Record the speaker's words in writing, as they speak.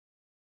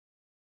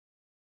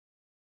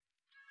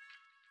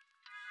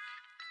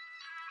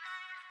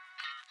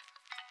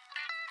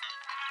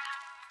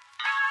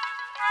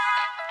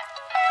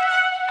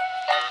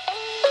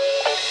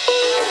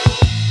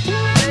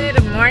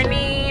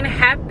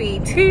happy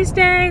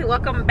Tuesday.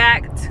 Welcome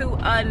back to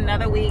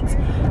another week's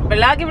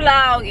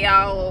vlog,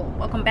 y'all.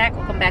 Welcome back.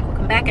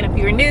 And if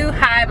you're new,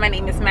 hi, my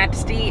name is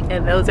Majesty,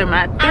 and those are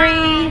my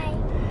three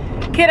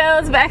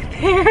kiddos back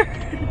there.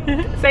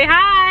 Say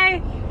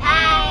hi.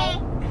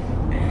 Hi.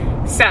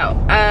 So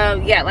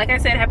yeah, like I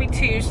said, happy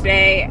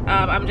Tuesday.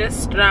 I'm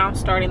just now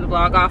starting the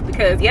vlog off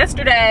because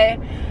yesterday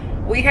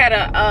we had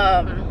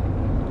a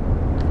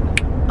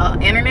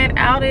internet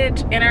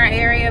outage in our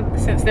area.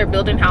 Since they're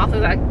building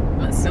houses, I'm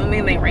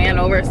assuming they ran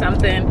over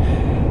something,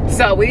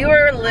 so we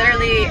were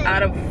literally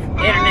out of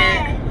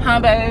internet.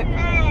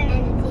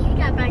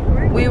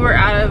 We were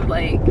out of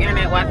like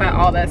internet, Wi-Fi,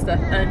 all that stuff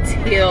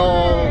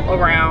until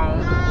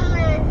around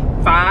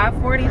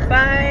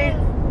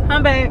 5:45.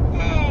 Huh, babe?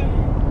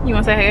 You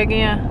want to say hey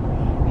again?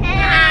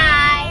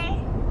 Hi.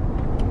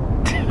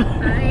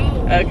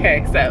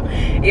 Okay, so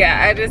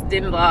yeah, I just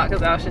didn't vlog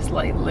because I was just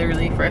like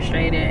literally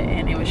frustrated,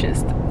 and it was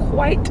just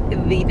quite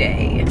the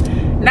day.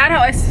 Not how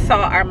I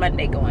saw our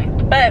Monday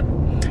going, but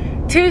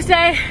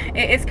Tuesday,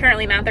 it's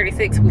currently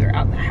 9:36. We are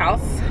out the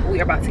house. We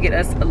are about to get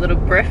us a little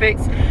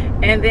breakfast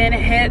and then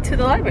head to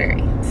the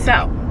library.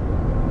 So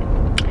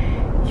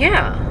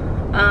yeah,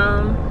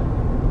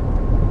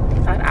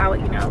 thought I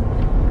would,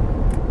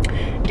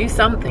 do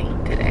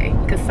something today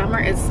because summer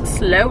is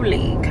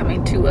slowly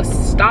coming to a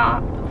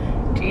stop.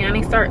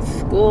 Gianni starts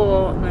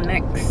school in the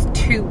next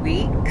 2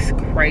 weeks.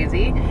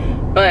 Crazy.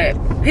 But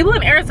people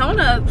in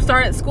Arizona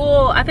started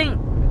school, I think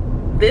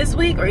this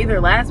week or either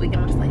last week,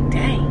 and I'm just like,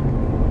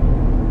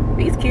 dang,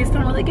 these kids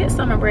don't really get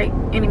summer break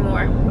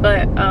anymore.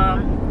 But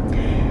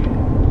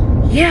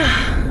yeah,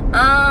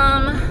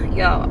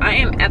 y'all, I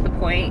am at the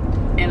point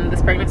in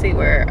this pregnancy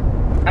where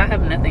I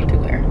have nothing to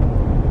wear.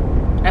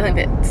 Nothing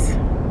fits.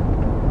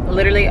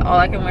 Literally all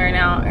I can wear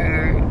now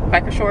are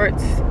biker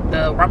shorts,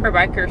 the romper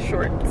biker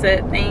short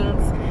set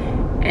things,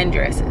 and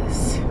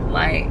dresses.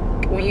 Like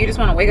when you just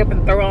want to wake up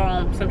and throw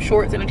on some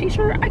shorts and a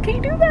t-shirt, I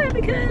can't do that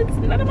because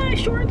none of my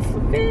shorts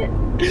fit.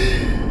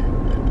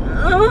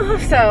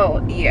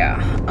 So yeah,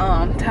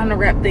 time to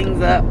wrap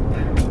things up.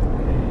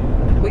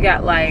 We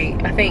got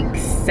like, I think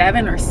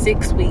 7 or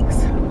 6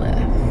 weeks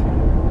left,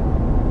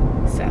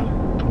 so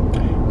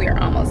we are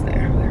almost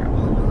there. We're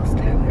almost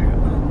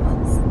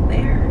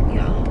there,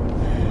 y'all.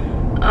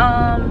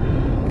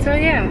 So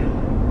yeah,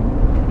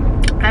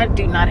 I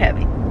do not have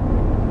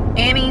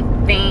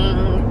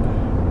anything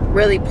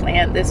really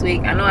planned this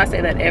week. I know I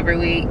say that every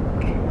week,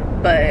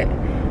 but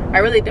I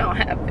really don't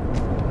have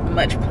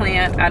much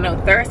planned. I know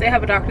Thursday I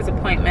have a doctor's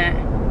appointment,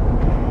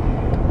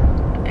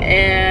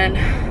 and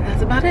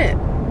that's about it.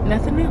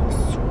 Nothing else.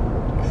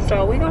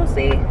 So we're gonna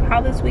see how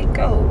this week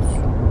goes,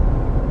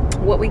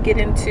 what we get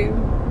into.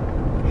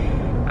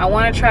 I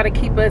want to try to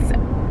keep us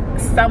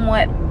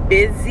somewhat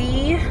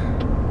busy,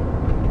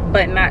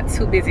 but not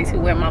too busy to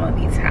where mama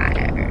be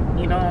tired.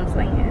 You know what I'm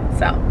saying?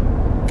 So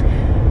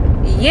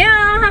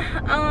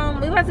yeah,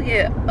 we about to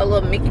get a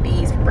little Mickey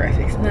D's for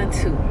breakfast. Not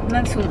too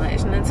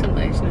much.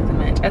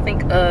 I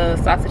think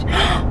sausage.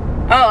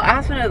 Oh,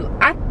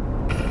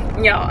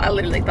 y'all, I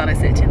literally thought I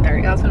said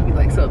 10:30. I was gonna be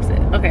like so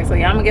upset. Okay, so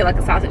yeah, I'm gonna get like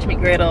a sausage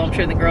McGriddle. I'm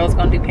sure the girls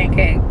gonna do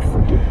pancakes.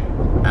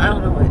 I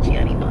don't know what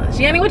Gianni wants.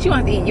 Gianni, what you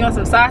want to eat? You want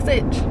some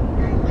sausage?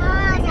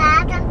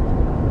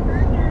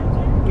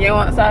 You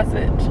want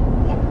sausage?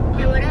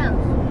 And what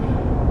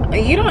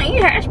else? You don't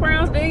eat hash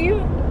browns, do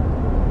you?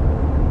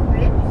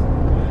 Grits?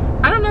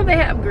 I don't know if they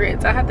have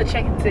grits. I have to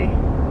check and see.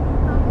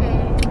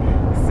 Okay.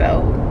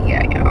 So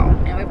yeah, y'all,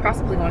 and we're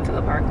possibly going to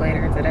the park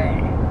later today.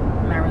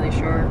 I'm not really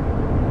sure,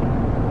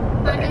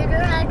 but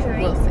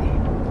we'll see.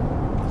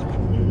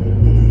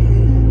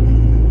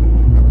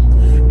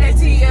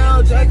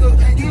 ATL Jacob,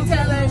 you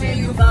telling me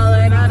you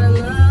falling out of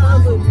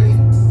love with me.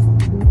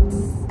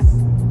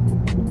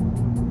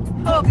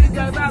 Hope you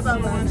guys have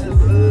someone to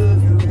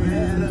love you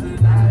better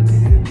than I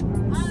did.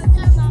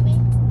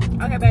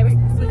 Okay, baby.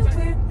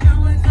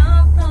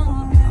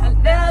 I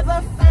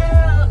never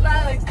felt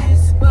like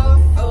this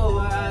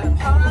before. I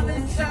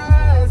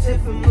apologize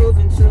if I'm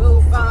moving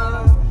too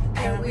far.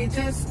 Can we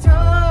just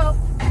talk?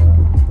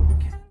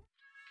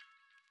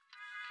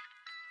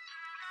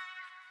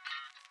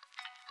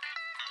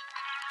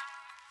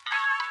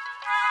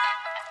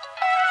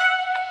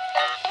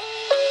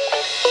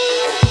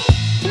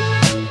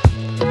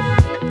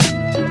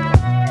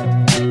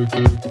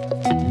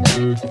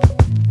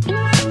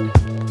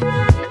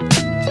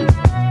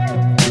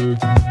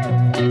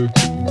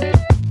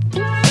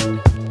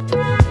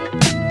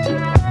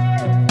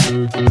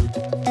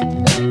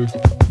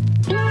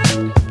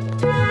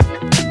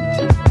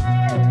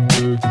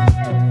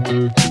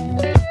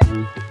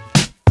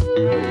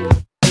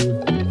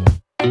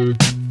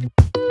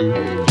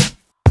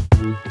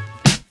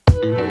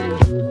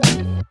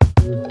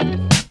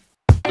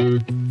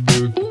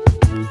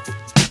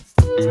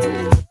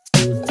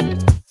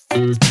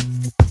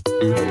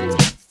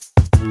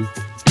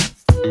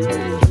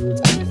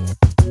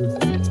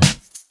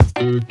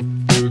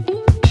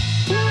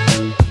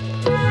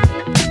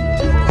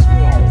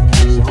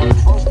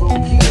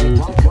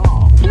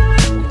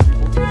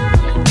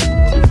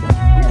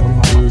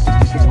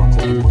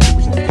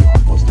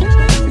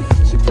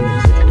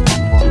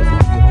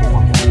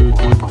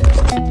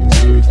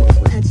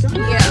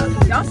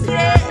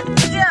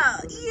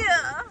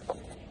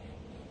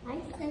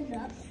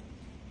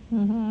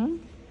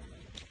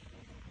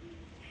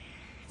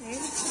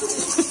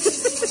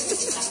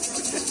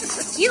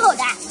 You hold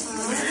that.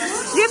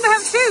 You have to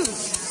have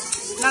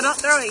shoes. No, don't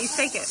throw it. You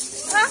take it.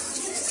 Huh?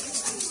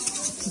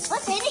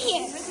 What's in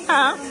here?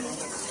 Huh?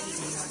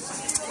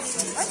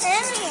 What's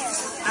in here?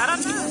 I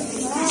don't know.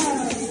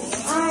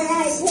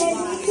 Alright, can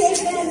you take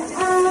them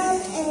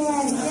up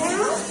and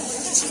down?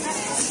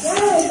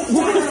 Good.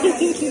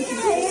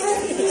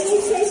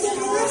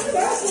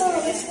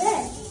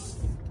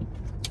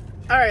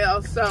 Alright,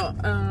 y'all. So,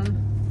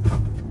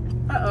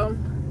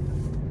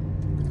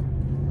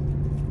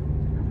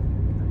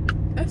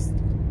 it's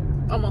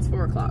almost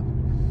 4 o'clock.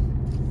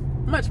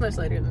 Much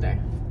later in the day.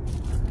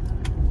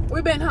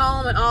 We've been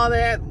home and all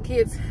that.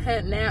 Kids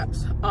had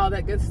naps, all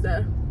that good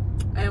stuff.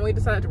 And we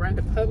decided to run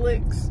to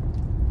Publix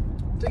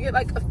to get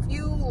like a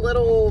few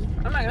little,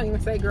 I'm not gonna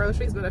even say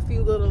groceries, but a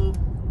few little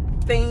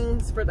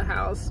things for the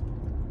house.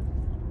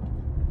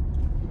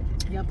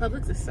 Yeah,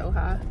 Publix is so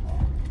high.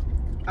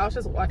 I was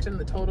just watching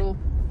the total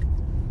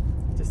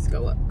just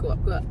go up.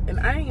 And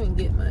I didn't even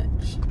get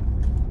much.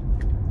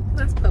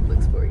 That's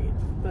Publix for you.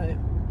 But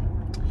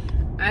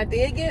I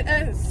did get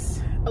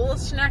us a little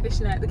snack.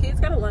 The kids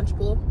got a lunch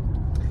bowl.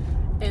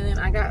 And then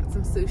I got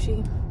some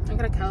sushi. I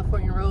got a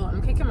California roll.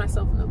 I'm kicking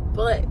myself in the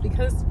butt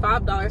because it's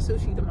 $5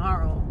 sushi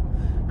tomorrow.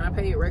 And I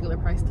paid regular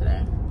price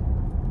today.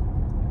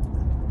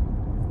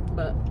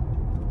 But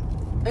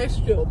it's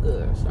still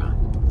good, so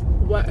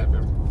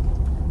whatever.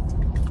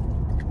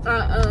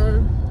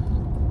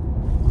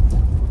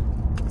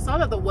 Saw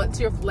that the What's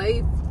Your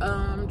Flav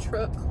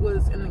truck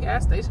was in the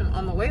gas station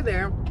on the way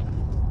there.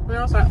 And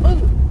I was like,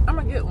 oh, I'm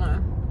gonna get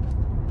one.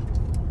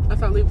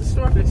 If I leave the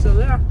store, they're still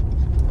there.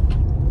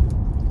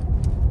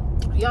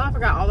 Y'all, I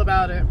forgot all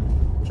about it.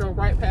 Drove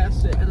right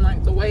past it, and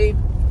like the way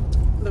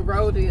the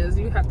road is,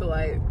 you have to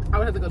like, I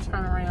would have to go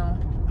turn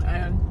around,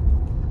 and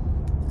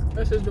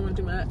that's just doing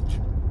too much.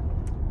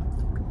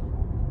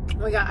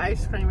 We got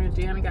ice cream and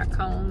Gianna got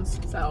cones,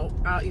 so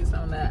I'll eat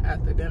some of that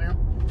after dinner.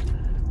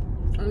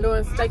 I'm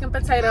doing steak and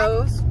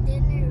potatoes. After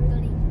dinner, we're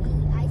gonna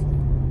eat ice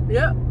cream.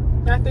 Yep,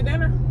 after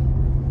dinner.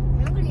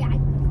 I'm gonna eat ice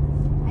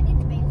cream. I did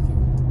the baby too.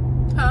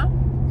 Huh?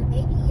 The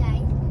baby eat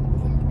ice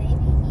cream. The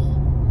baby eat,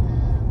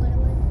 what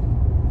was it?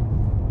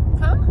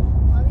 Huh?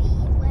 What we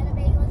eat when the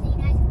baby was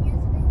eating ice cream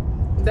yesterday?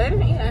 They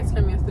didn't eat ice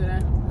cream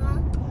yesterday. Huh?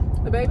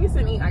 The babies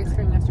didn't eat ice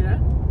cream yesterday.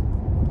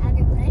 At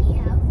the granny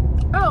house.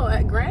 Oh,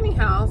 at Granny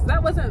house.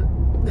 That wasn't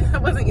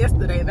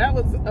yesterday. That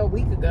was a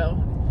week ago.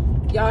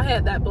 Y'all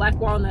had that black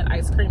walnut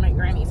ice cream at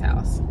Granny's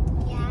house.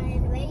 Yeah,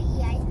 and the baby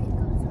eat ice cream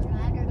cones, so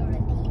now they're gonna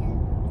eat it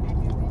at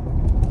their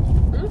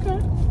dinner. Okay.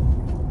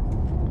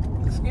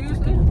 Excuse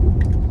me?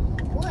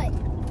 What?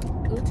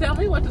 You tell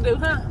me what to do,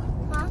 huh?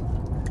 Huh?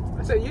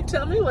 I said, you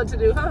tell me what to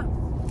do, huh?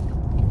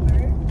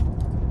 Bird?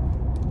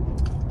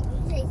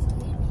 You say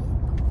excuse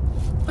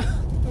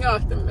me.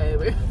 Nothing,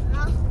 baby.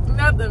 Huh?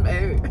 Nothing,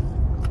 baby.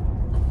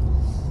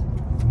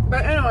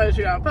 But anyways,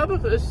 y'all,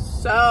 Publix is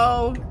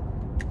so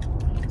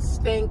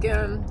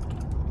stinking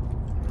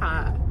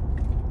hot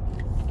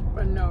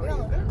for no No,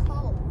 reason. they're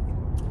cold.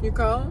 You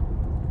cold?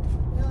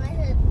 No, I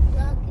said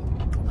plug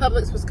it.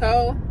 Publix was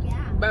cold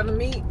Yeah. by the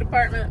meat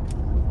department.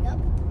 Yep.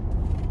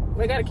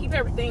 We gotta keep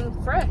everything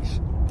fresh.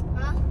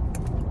 Huh?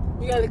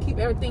 You gotta keep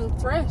everything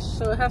fresh,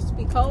 so it has to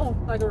be cold,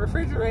 like a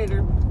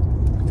refrigerator.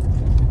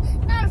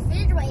 Not a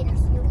refrigerator,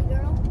 silly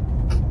girl.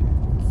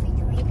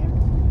 Refrigerator.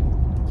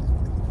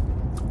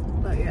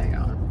 But yeah,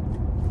 y'all.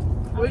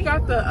 We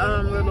got the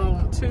little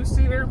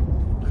 2-seater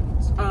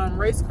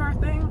race car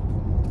thing.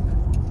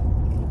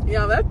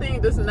 Yeah, that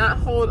thing does not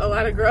hold a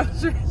lot of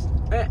groceries.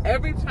 And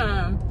every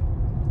time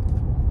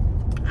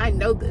I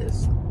know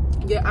this,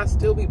 yet I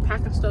still be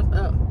packing stuff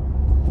up.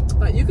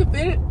 Like you can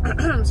fit it,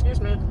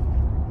 excuse me.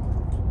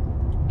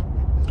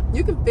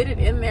 You can fit it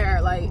in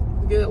there like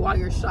good while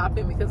you're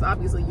shopping because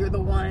obviously you're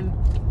the one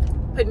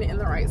putting it in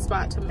the right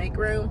spot to make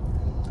room.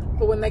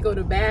 But when they go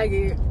to bag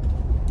it,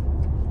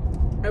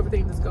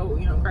 everything just go,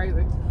 you know,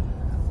 crazy.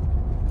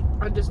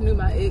 I just knew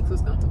my eggs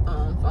was gonna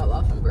fall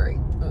off and break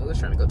when we was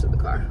trying to go to the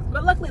car.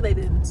 But luckily they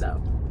didn't, so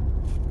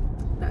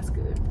that's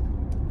good.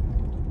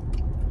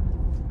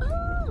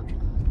 Oh.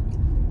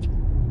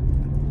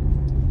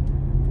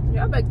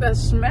 Y'all make that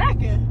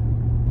smacking.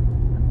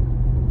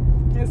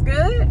 It's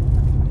good?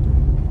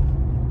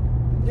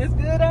 It's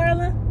good,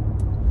 Arlen?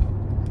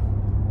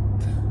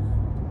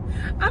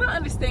 I don't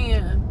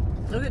understand.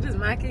 Is it just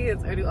my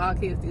kids or do all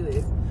kids do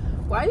this?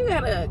 Why you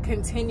gotta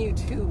continue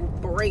to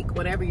break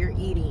whatever you're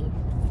eating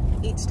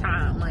each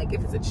time? Like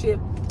if it's a chip,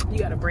 you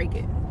gotta break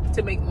it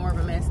to make more of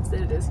a mess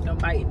instead of just, you know,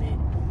 biting it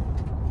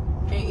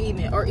and eating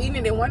it, or eating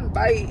it in one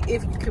bite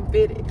if you can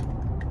fit it.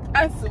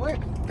 I swear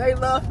they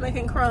love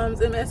making crumbs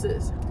and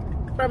messes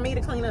for me to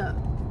clean up.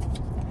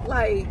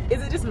 Like,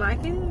 is it just my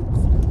kids?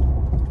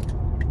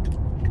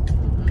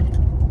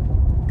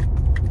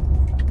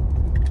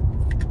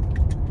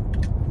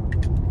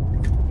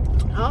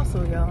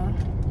 Also, y'all,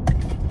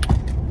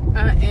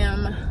 I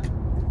am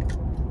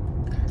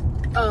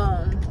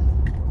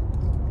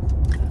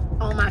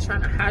on my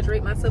trying to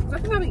hydrate myself because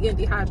I think I be getting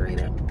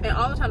dehydrated, and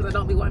all the times I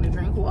don't be wanting to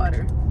drink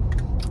water.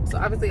 So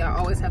obviously I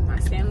always have my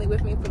Stanley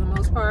with me for the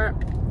most part,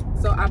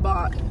 So I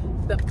bought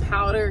the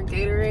powder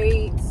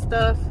Gatorade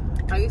stuff.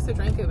 I used to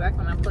drink it back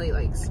when I played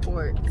like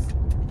sports.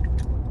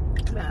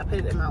 Then I put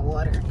it in my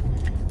water.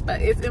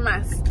 But it's in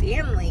my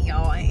Stanley,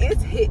 y'all, and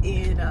it's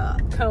hitting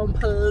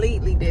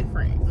completely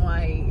different.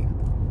 Like,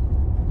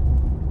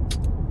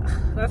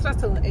 that's what I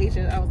was telling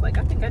Asia. I was like,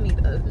 I think I need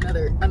a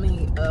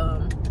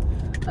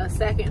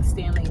second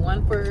Stanley,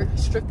 one for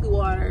strictly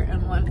water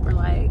and one for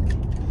like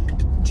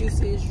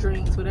juices,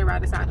 drinks, whatever I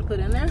decide to put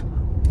in there,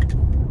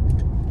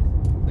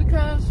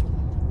 because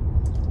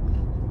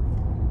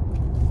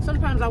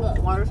sometimes I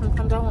want water,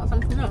 sometimes I want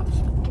something else,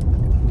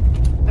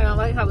 and I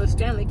like how the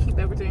Stanley keep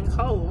everything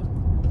cold.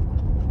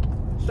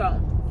 So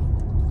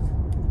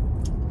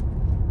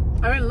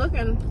I've been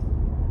looking,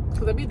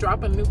 because they be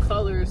dropping new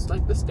colors,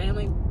 like the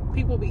Stanley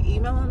people be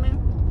emailing me.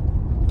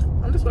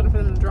 I'm just waiting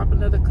for them to drop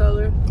another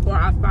color, or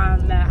I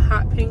find that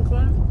hot pink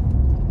one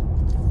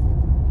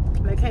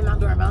that came out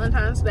during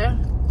Valentine's Day.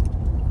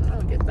 I'm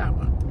gonna get that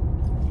one.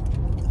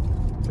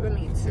 I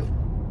need to.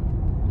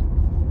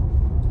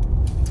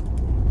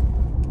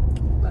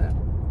 But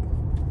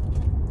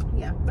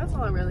yeah, that's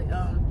all I really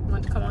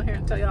wanted to come on here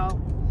and tell y'all,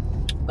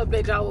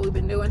 update y'all what we've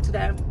been doing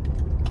today.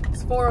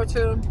 It's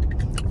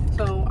 4:02,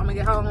 so I'm gonna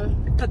get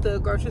home, put the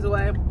groceries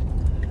away,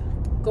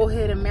 go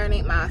ahead and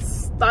marinate my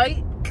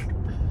steak.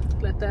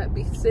 Let that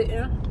be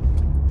sitting,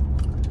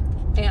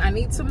 and I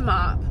need to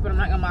mop, but I'm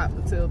not gonna mop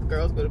until the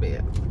girls go to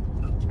bed.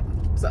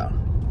 So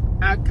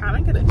I kind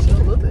of get a chill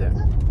a little bit.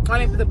 I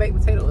need to put the baked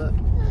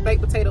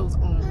potatoes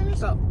on.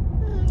 So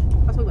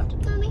that's what we got.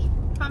 Mommy,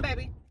 come,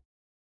 baby.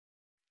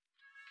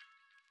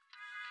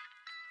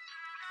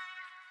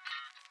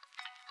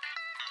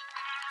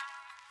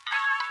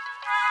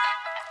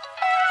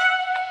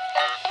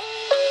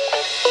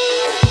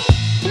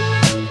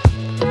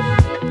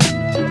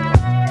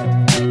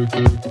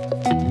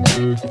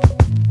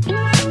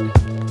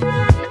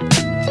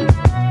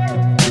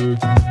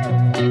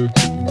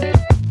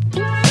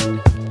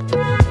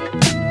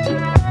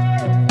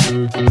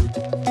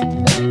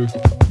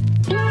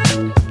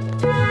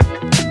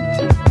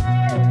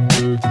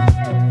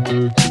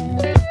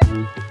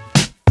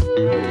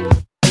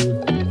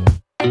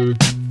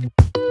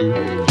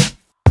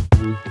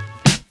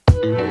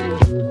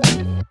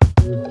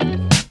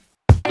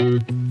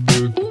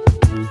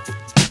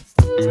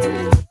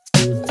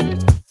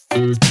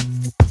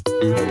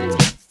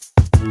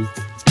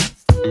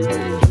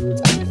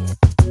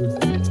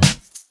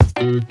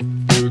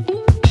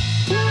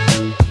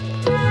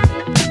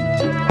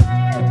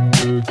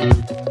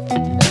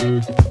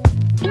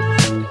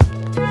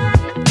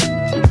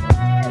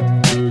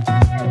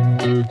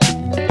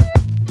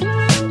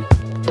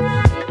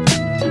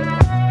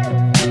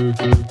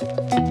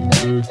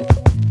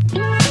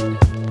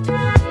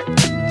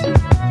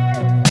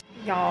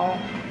 Y'all,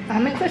 I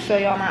meant to show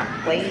y'all my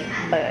plate,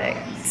 but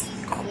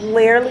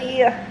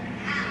clearly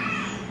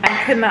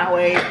I could not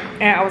wait,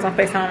 and I was on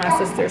FaceTime with my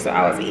sister, so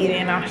I was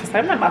eating. I was just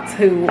like, I'm not about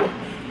to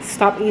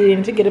stop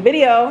eating to get a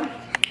video.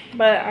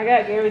 But I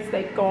got Gary's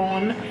steak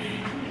on.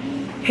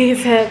 He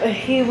said that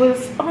he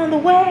was on the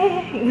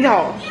way.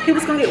 Y'all, he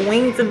was gonna get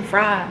wings and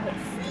fries.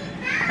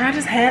 And I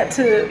just had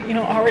to, you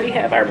know, already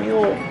have our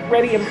meal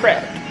ready and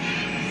prepped.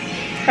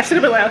 I should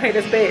have been like, okay,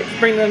 this bitch,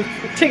 bring them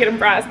chicken and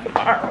fries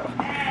tomorrow.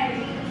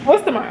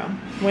 What's tomorrow?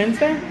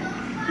 Wednesday?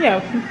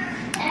 Yeah,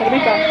 that'll be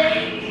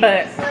fine.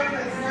 But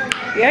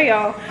yeah,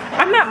 y'all,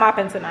 I'm not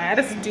mopping tonight. I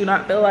just do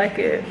not feel like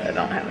it. I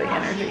don't have the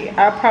energy.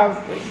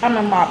 I'm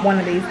gonna mop one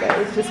of these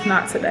days, just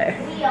not today.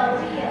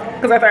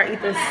 Because after I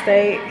eat this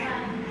steak,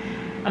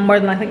 I'm more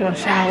than likely gonna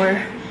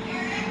shower,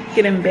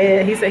 get in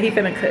bed. He said he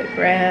finna cut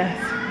grass.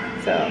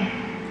 So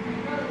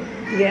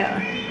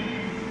yeah,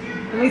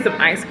 I need some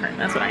ice cream.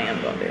 That's what I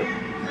am gonna do.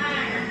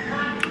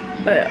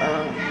 But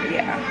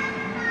yeah,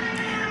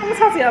 I'm gonna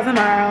talk to y'all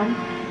tomorrow.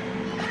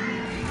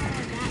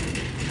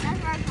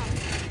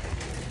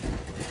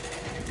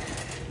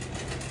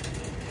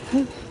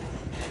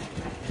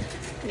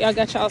 Y'all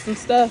got y'all some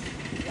stuff.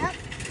 Yep.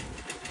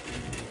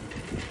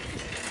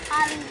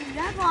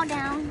 That fall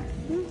down.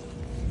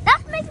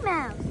 That's Mickey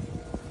Mouse.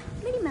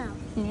 Minnie Mouse.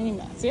 Minnie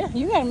Mouse. Yeah,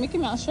 you got a Mickey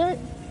Mouse shirt.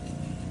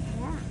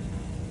 Yeah.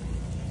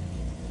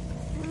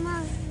 I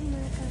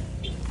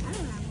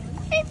don't have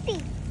one. Beep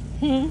beep.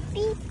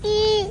 Beep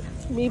beep.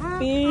 Beep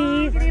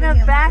beep. Getting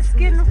a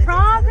Baskin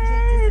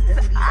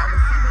Robbins.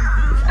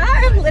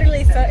 I am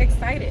literally so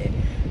excited.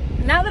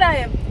 Now that I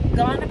have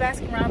gone to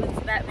Baskin Robbins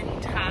that many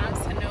times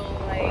to know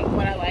like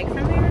what I like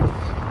from there,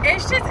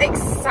 it's just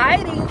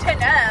exciting to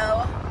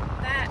know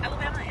that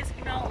Alabama is,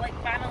 you know, like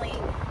finally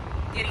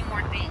getting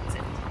more things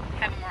and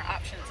having more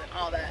options and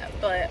all that.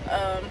 But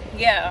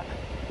yeah,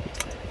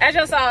 as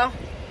y'all saw,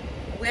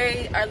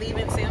 we are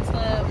leaving Sam's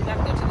Club. We got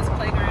to go to this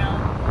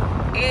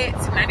playground.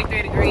 It's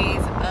 93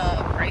 degrees.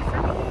 Pray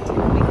for me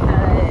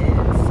because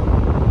it's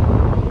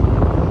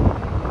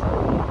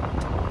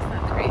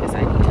not the greatest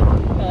idea.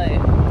 But you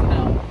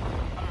know,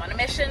 I'm on a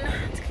mission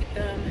to keep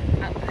them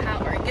out the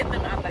house, or get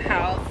them out the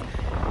house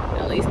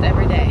at least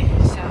every day.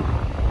 So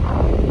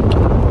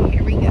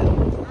here we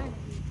go.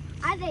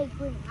 I date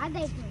green. I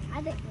date green.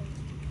 I date green.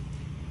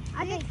 I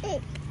I just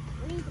think.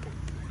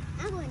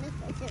 I'm going this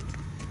way too.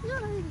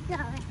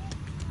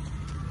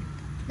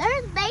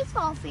 There's a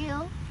baseball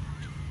field.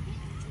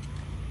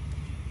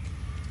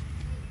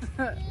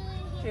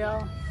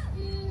 Yo,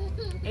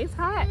 it's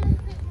hot.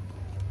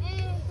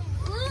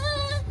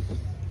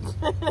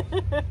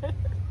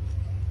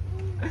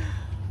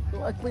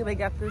 Luckily they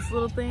got this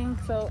little thing,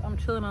 so I'm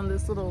chilling on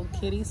this little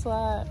kiddie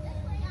slide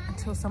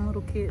until some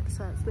little kid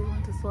decides they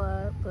want to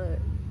slide. But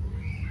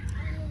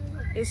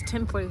it's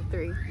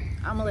 10:43.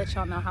 I'm gonna let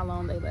y'all know how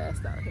long they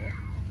last out here.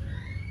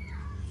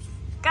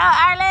 Go,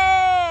 Arlen!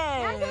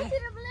 Now go to the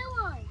blue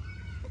one.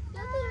 Go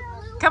to the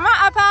blue one. Come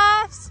on,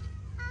 iPads.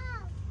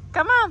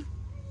 Come on.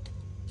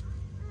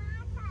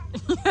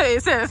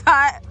 It says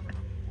hot.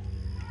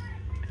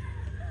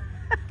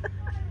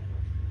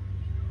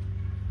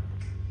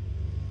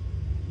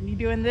 You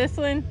doing this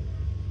one?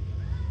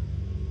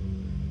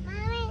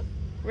 Mommy.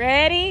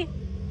 Ready?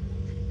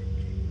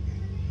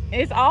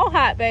 It's all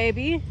hot,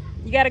 baby.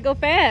 You gotta go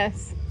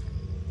fast.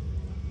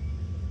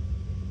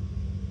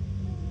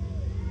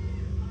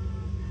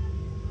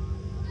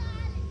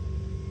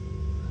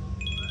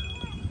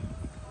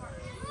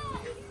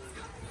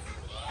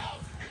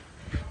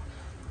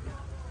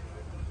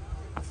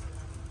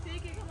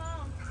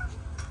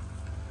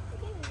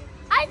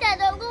 I thought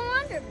they were going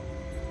under me.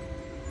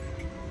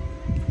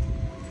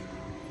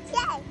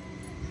 Yay.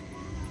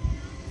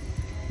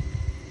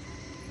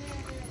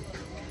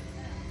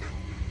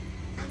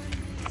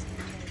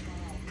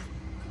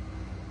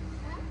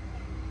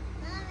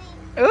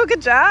 Oh,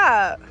 good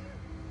job.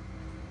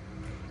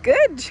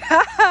 Good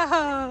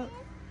job.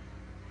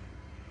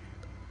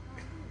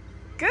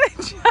 Good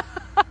job.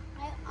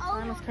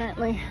 Time is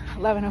currently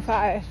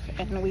 11:05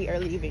 and we are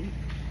leaving.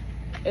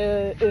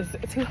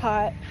 It's too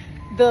hot.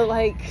 The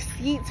like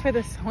seats for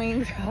the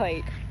swings are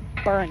like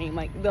burning,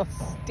 like they'll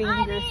sting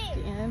your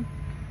skin.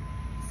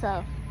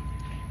 So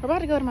we're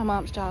about to go to my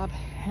mom's job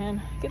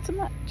and get some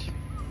lunch.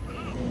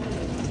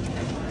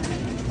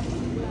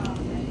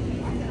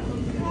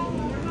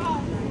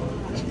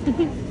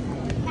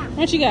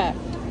 What you got?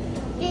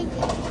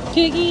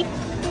 Piggy?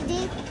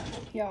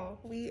 Y'all,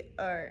 we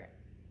are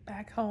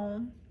back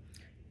home.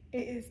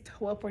 It is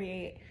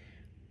 12:48.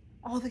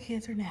 All the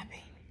kids are napping.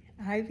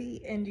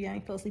 Ivy and Gianni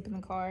fell asleep in the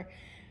car.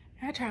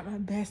 I tried my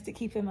best to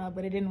keep them up,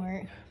 but it didn't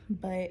work.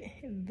 But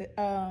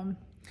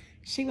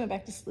she went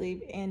back to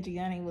sleep and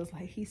Gianni was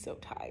like, he's so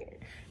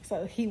tired.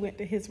 So he went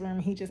to his room.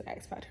 He just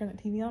asked if I turned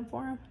the TV on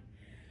for him.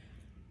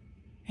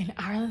 And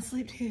Ireland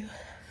sleep too.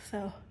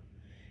 So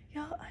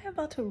y'all, I am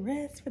about to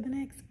rest for the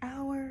next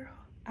hour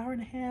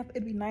and a half.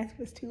 It'd be nice if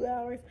it's 2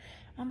 hours.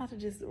 I'm about to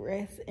just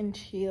rest and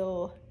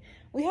chill.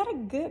 We had a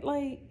good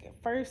like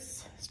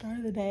first start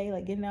of the day,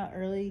 like getting out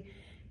early.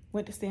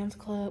 Went to Sam's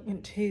Club,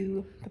 went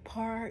to the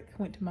park,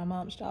 went to my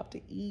mom's shop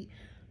to eat.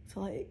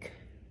 So like,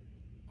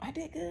 I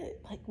did good.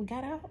 Like we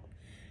got out,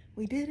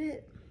 we did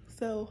it.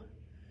 So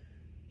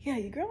yeah,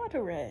 your girl about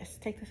to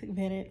rest. Take this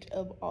advantage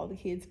of all the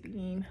kids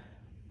being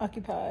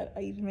occupied.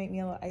 I even made me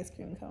a little ice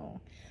cream cone,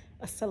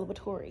 a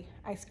celebratory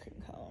ice cream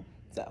cone.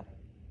 So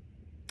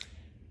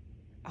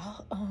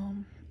I'll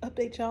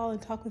update y'all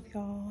and talk with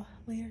y'all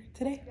later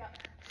today. Yeah.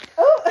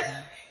 Oh,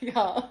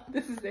 y'all,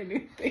 this is their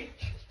new thing.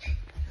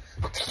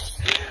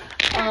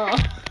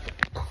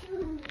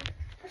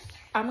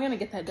 I'm gonna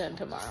get that done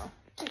tomorrow.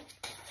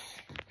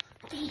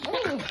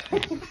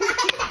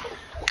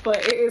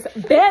 But it is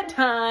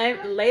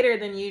bedtime later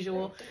than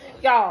usual.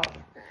 Y'all,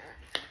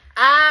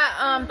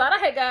 I thought I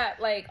had got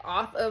like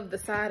off of the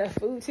side of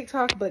food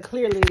TikTok, but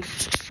clearly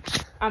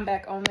I'm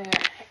back on there.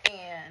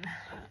 And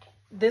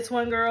this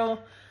one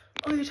girl,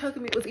 oh, you're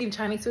choking me, was eating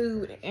Chinese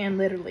food, and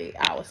literally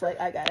I was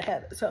like, I gotta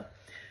have it. So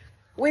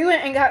we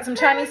went and got some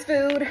Chinese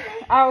food.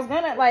 I was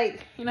gonna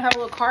like, you know, have a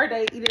little car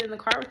date, eat it in the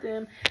car with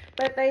them,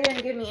 but they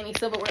didn't give me any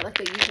silverware like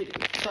they usually do.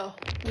 So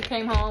we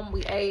came home,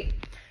 we ate.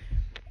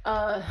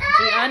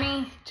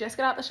 Gianni just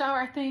got out the shower,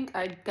 I think.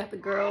 I got the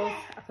girls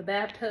out the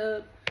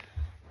bathtub,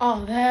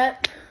 all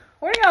that.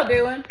 What are y'all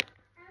doing?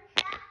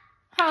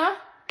 Huh?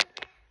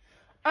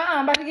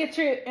 I'm about to get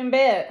you in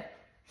bed.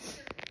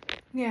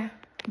 Yeah,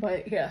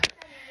 but yeah,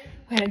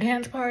 we had a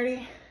dance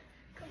party.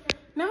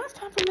 Now it's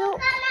time for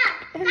milk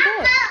and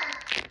bed.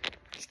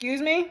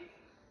 Excuse me?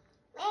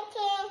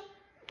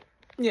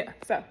 Yeah,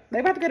 so they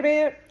about to go to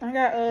bed. I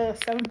got a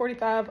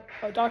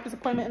 7:45 doctor's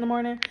appointment in the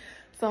morning.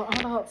 So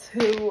I'm about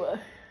to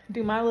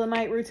do my little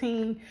night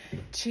routine,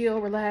 chill,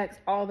 relax,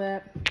 all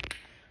that.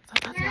 So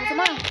I'll talk to y'all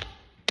tomorrow.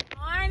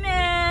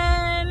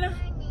 Morning.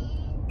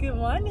 Good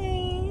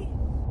morning.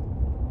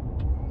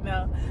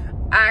 No.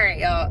 All right,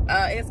 y'all.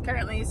 It's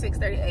currently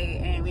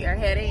 6:38 and we are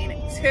heading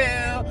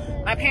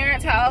to my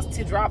parents' house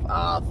to drop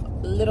off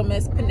little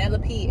Miss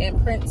Penelope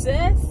and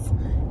Princess.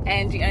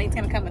 And Gianni's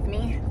gonna come with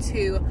me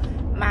to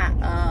my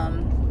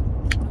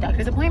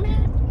doctor's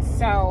appointment.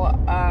 So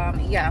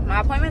yeah,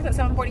 my appointment's at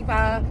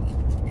 7:45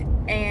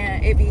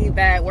 and it be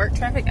that work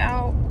traffic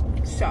out.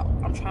 So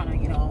I'm trying to,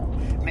 you know,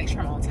 make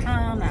sure I'm on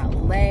time, not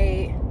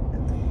late,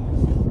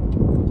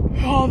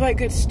 all that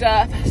good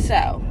stuff.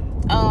 So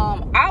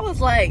I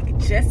was like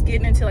just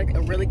getting into like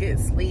a really good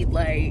sleep,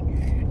 like,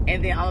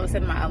 and then all of a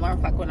sudden my alarm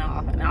clock went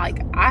off, and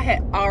I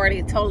had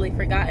already totally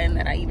forgotten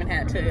that I even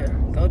had to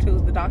go to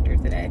the doctor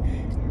today.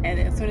 And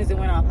then as soon as it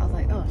went off, I was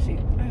like, oh shoot,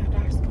 I have a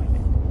doctor's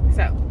appointment.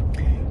 So,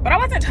 but I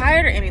wasn't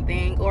tired or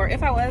anything, or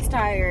if I was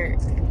tired,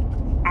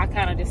 I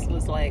kind of just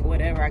was like,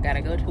 whatever, I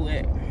gotta go to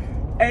it.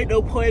 Ain't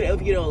no point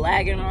of, you know,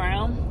 lagging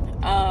around.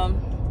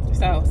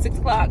 So 6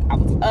 o'clock, I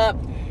was up,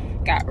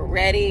 got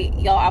ready.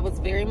 Y'all, I was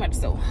very much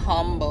so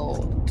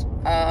humbled.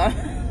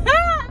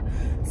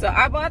 So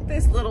I bought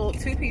this little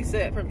 2-piece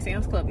set from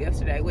Sam's Club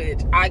yesterday,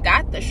 which I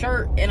got the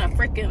shirt in a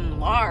freaking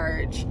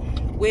large,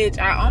 which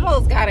I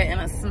almost got it in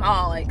a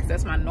small, like, 'cause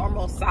that's my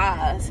normal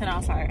size. And I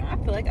was like, I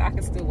feel like I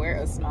could still wear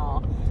a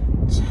small.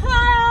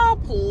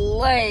 Child,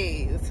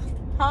 please.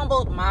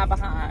 Humbled my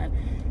behind.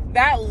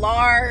 That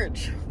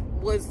large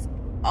was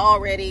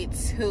already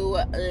too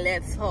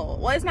little.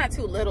 Well, it's not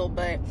too little,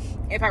 but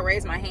if I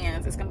raise my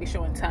hands, it's gonna be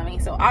showing tummy.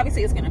 So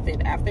obviously it's gonna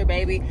fit after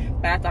baby,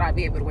 but I thought I'd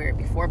be able to wear it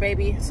before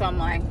baby. So I'm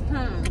like,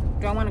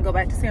 do I want to go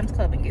back to Sam's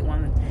Club and get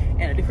one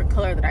in a different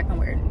color that I can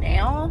wear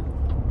now,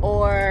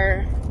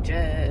 or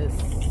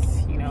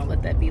just, you know,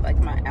 let that be like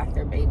my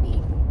after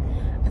baby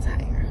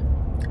attire?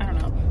 I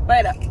don't know.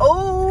 But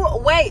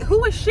oh wait,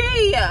 who is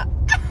she?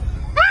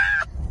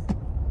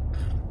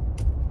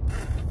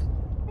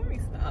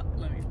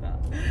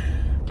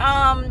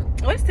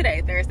 What's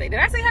today? Thursday. Did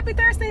I say happy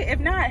Thursday? If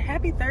not,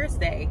 happy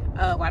Thursday.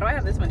 Why do I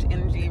have this much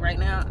energy right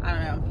now? I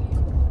don't know.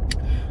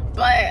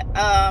 But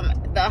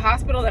the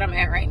hospital that I'm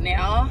at right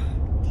now,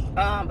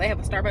 they have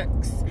a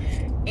Starbucks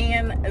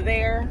in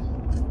there.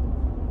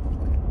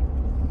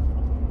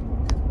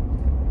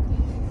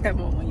 That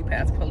moment when you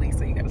pass police,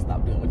 so you gotta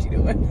stop doing what you're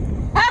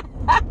doing.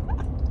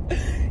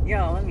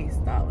 Yo, let me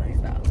stop.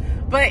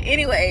 But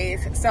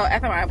anyways, so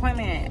after my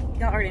appointment,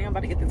 y'all already know I'm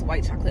about to get this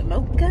white chocolate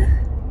mocha.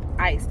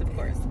 Iced, of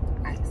course.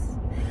 Ice.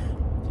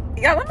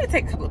 Y'all, let me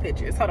take a couple of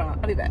pictures. Hold on.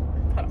 I'll be back.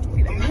 Hold on. I'll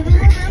be back.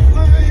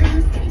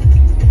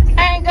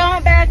 I ain't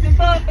going back and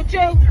forth with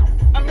you.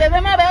 I'm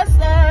living my best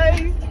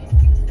life.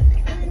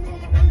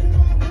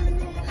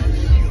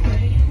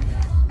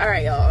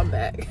 Alright, y'all. I'm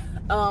back.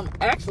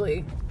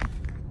 Actually,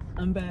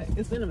 I'm back.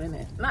 It's been a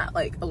minute. Not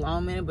like a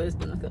long minute, but it's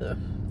been like a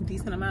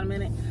decent amount of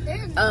minute.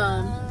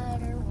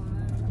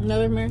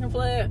 Another American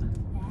flag.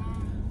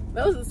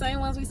 Those are the same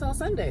ones we saw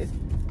Sundays.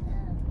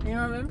 You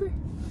don't remember?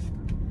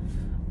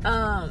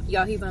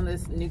 Y'all, he's on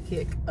this new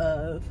kick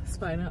of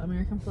spying out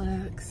American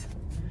flags.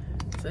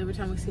 So every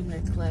time we see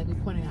American flag, we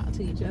point it out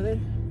to each other.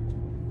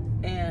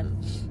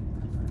 And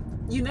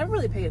you never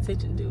really pay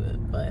attention to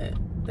it, but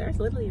there's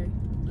literally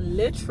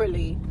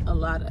a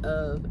lot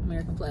of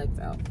American flags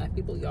out at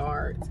people's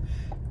yards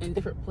in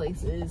different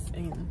places,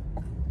 and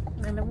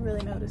I never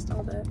really noticed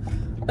all that.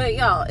 But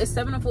y'all, it's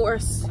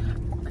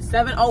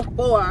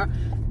 7:04.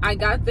 I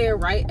got there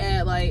right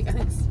at like, I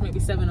think it's maybe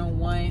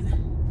 7:01.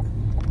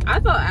 I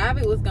thought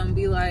Abby was gonna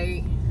be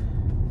like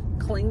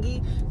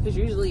clingy, because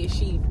usually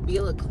she'd be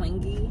a little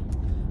clingy.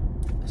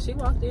 She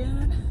walked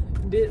in,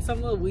 did some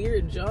little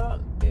weird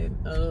jump, and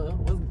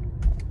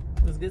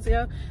was good to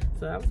go.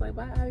 So I was like,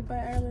 bye Abby,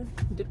 bye Ireland.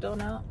 Dipped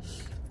on out.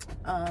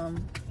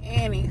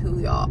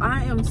 Anywho, y'all,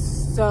 I am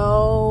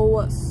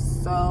so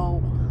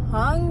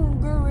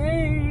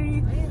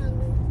hungry.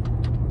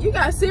 You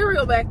got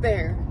cereal back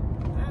there.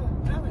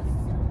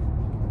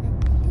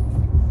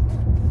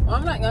 Well,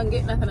 I'm not gonna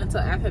get nothing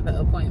until after the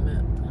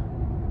appointment.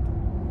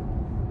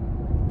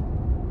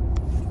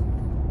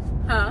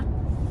 Huh?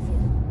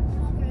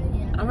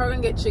 I'm probably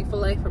gonna get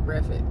Chick-fil-A for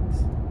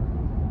breakfast.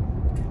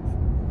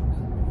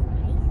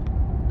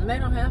 And they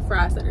don't have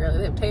fries that early.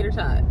 They have tater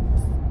tots.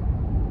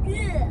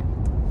 Yeah.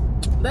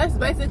 That's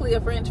basically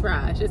a French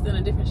fry. It's just in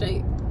a different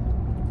shape.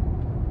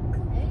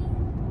 Okay.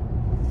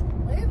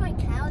 Where's my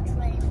cow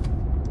trailer?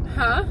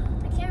 Huh?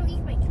 I can't reach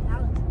my cow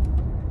trailer.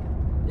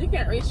 You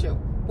can't reach your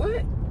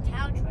what?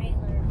 Cow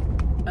trailer.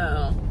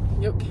 Oh,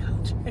 your cow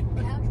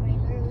trailer. Cow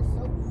trailer was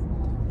so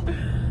small.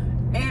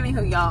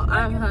 Anywho, y'all,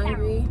 I'm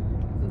hungry.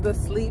 The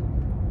sleep,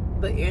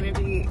 the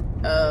energy,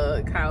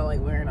 kind of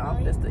like wearing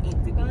off. That's the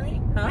easy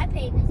beat. Huh? I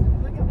paid this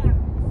 100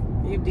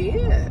 pounds. You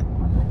did.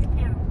 100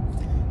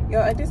 pounds.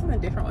 Yo, I did something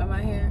different with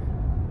my hair,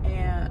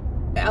 and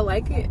I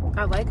like it.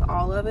 I like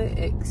all of it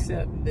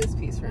except this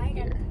piece right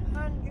here.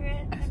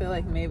 100. I feel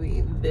like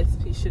maybe this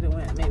piece should have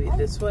went maybe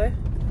this way,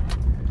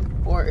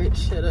 or it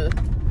should have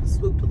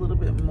swooped a little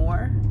bit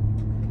more.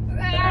 But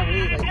I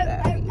really like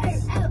that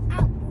piece.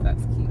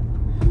 That's cute.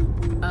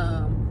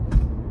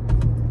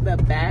 The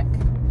back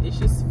is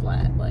just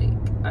flat. Like,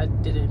 I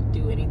didn't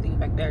do anything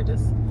back there,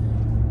 just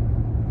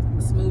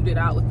smoothed it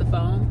out with the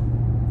foam.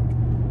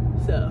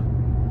 So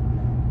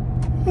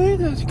hey,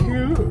 that's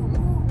cute.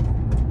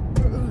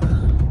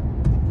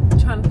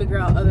 Trying to figure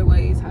out other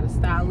ways how to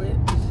style it.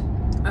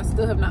 I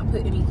still have not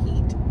put any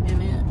heat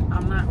in it.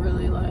 I'm not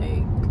really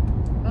like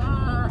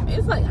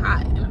it's like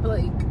hot, and I feel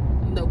like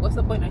what's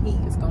the point of heat?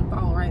 It's gonna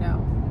fall right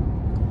out.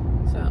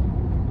 So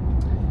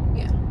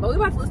yeah, but we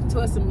about to listen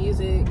to some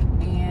music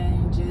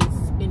and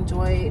just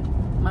enjoy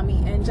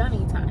mommy and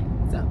Johnny time.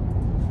 So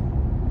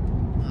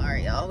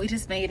Sorry, y'all. We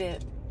just made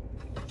it.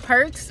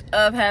 Perks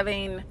of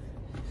having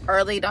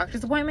early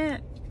doctor's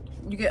appointment,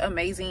 you get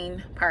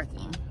amazing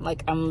parking.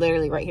 Like, I'm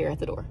literally right here at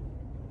the door.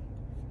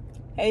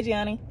 Hey,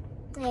 Gianni.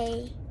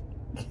 Hey.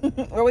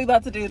 What are we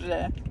about to do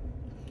today?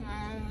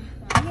 I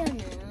don't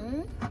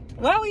know.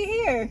 Why are we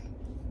here?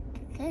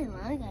 Okay,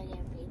 Mom, gotta get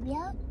a baby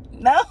out.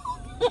 No.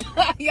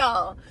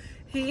 Y'all,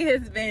 he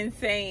has been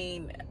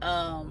saying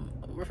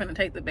we're gonna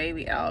take the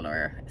baby out,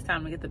 or it's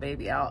time to get the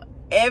baby out,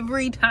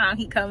 every time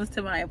he comes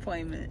to my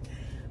appointment.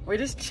 We're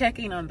just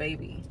checking on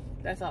baby.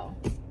 That's all.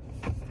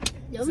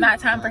 It's not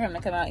time for him to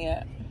come out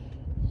yet.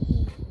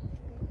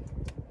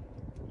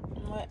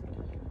 What?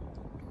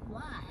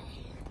 Why?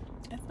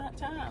 It's not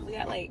time. We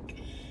got like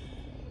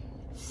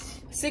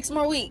 6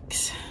 more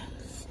weeks.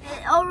 It's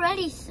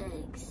already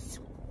 6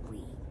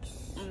 weeks.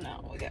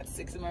 No, we got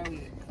 6 more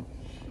weeks.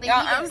 But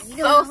Y'all, I'm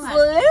so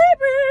slippery.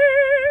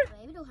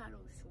 Baby don't have to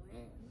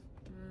swim.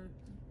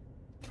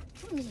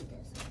 Let me see this.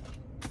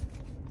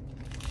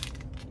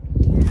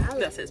 Yeah,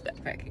 That's his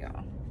backpack,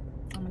 y'all.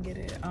 I'm gonna get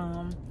it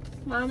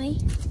Mommy,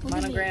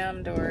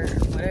 monogrammed or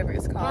whatever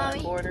it's called,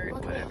 Mommy, bordered,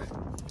 whatever.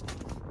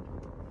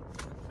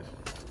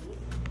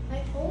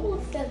 I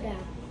almost fell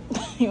down.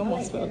 You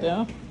almost fell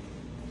down.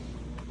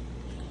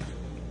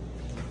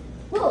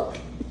 Look.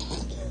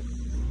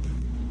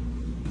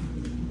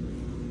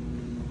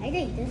 I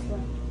think this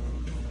one.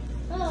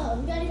 Oh,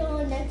 we gotta go on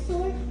the next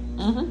door.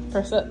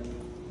 Press up.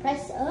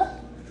 Press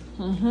up.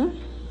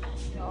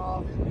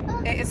 Y'all,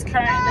 it is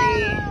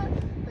currently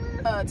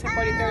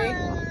 10:43.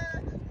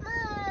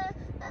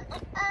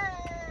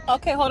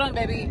 Okay, hold on,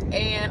 baby.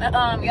 And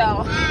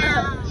y'all,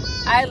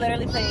 I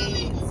literally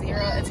paid 0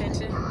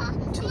 attention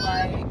to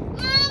like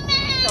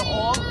the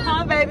oil.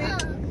 Huh, baby?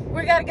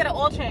 We gotta get an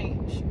oil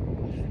change.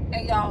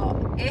 And y'all,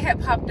 it had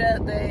popped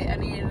up that I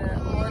needed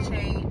an oil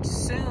change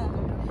soon.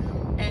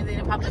 And then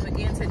it popped up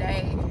again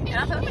today. And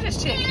I thought, let me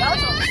just check. Y'all,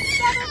 it's only 7%.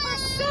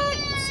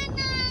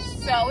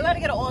 So we gotta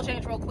get an oil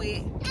change real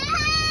quick.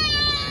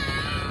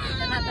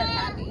 I'm not that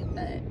happy,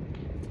 but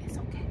it's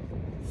okay.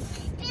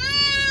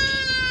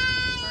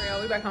 Alright,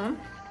 y'all, we back home.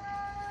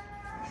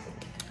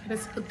 I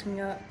just hooked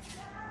me up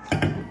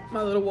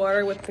my little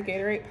water with the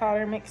Gatorade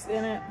powder mixed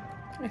in it.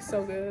 It's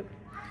so good.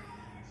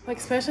 Like,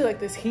 especially like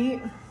this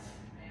heat.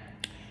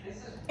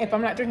 If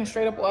I'm not drinking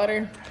straight up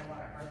water,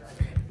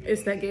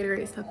 it's that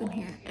Gatorade stuff in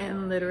here.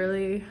 And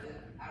literally,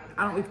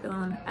 I don't be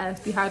feeling as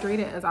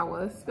dehydrated as I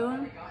was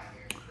feeling.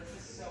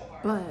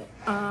 But,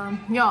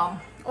 y'all,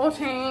 oil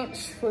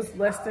change was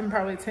less than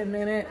probably 10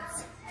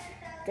 minutes.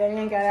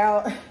 Gang got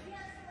out.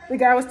 The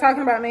guy was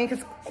talking about me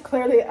because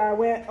clearly I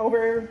went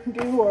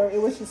overdue, or it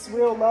was just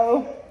real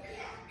low.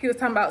 He was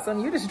talking about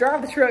something. You just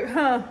drive the truck,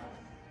 huh?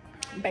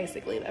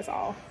 Basically, that's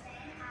all.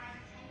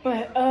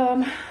 But,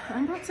 I'm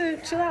about to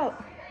chill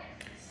out.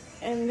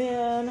 And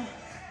then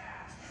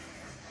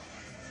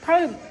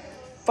probably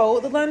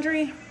fold the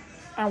laundry.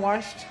 I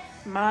washed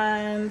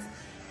mine,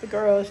 the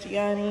girls,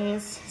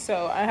 Gianni's.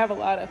 So I have a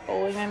lot of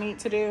folding I need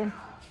to do.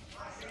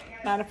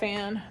 Not a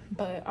fan,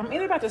 but I'm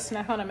either about to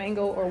snack on a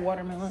mango or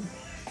watermelon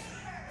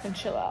and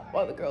chill out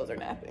while the girls are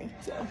napping.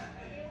 So,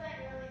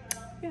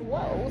 yeah.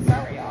 Whoa,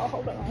 sorry y'all,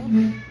 hold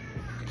on.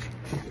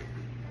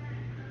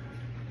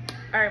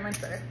 All right, much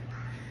better.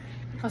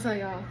 I'll tell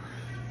y'all,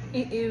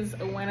 it is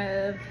one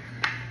of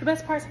the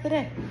best parts of the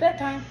day.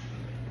 Bedtime.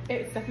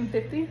 It's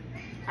 7:50.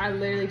 I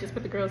literally just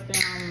put the girls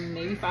down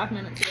maybe 5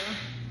 minutes ago.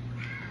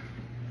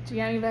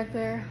 Gianni back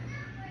there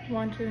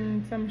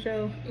watching some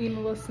show, eating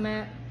a little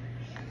snack.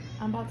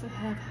 I'm about to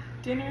have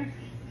dinner.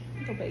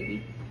 Little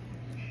baby.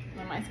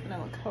 My nice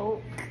vanilla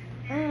Coke.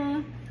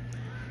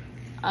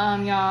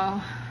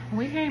 Y'all,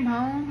 we came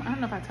home. I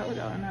don't know if I told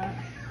y'all or not.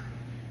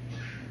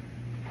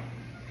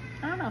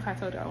 I don't know if I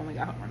told y'all when we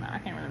got home or not. I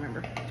can't really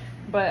remember.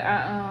 But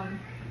I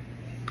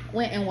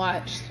went and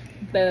watched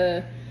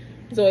the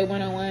Zoe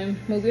 101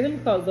 movie. I think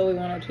it's called Zoe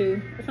 102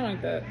 or something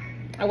like that.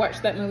 I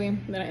watched that movie,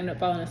 then I ended up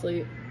falling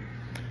asleep.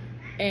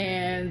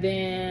 And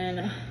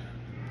then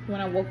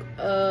when I woke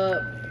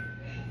up,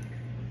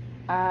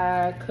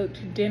 I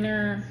cooked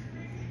dinner,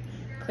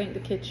 cleaned the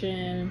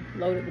kitchen,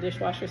 loaded the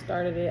dishwasher,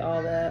 started it,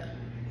 all that.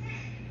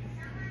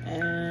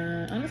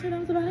 And honestly, that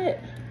was about it.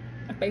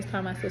 I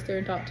FaceTimed my sister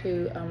and talked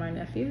to my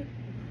nephew.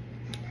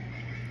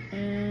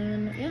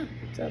 And yeah,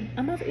 so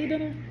I'm about to eat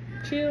dinner,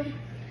 chill.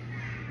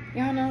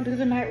 Y'all know, do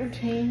the night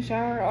routine,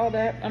 shower, all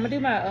that. I'm gonna do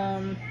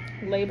my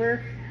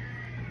labor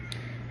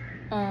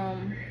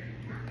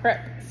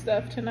prep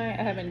stuff tonight.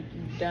 I haven't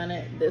done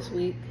it this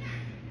week,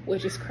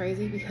 which is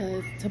crazy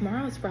because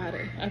tomorrow is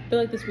Friday. I feel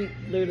like this week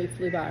literally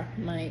flew by.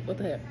 Like, what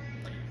the heck?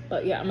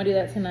 But yeah, I'm gonna do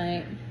that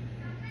tonight.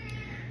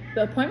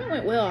 The appointment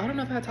went well. I don't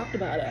know if I talked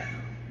about it.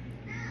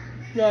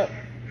 But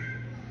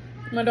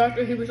my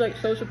doctor, he was like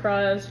so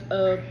surprised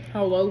of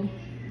how low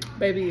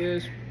baby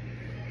is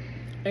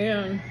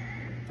and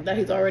that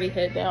he's already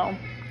head down.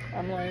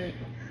 I'm like,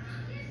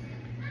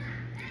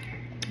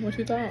 what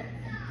you thought?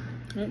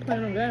 I ain't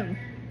playing no game.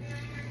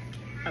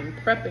 I'm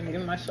prepping,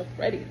 getting myself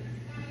ready.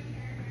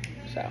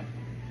 So,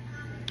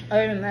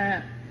 other than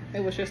that,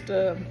 It was just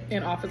a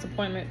in-office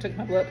appointment. Took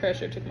my blood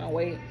pressure, took my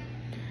weight.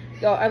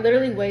 Y'all, I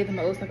literally weighed the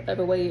most I've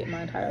ever weighed in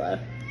my entire life.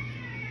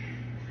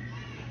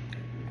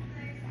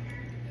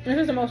 This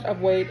is the most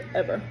I've weighed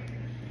ever.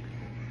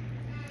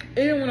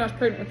 Even when I was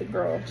pregnant with the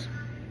girls.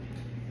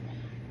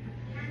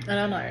 And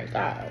I'm like,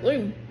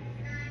 golly.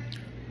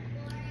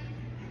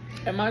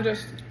 Am I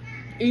just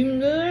eating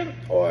good?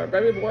 Or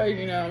baby boy,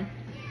 you know,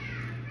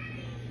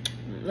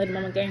 letting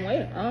mama gain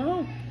weight? I don't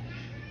know.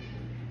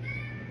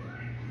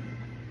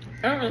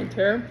 I don't really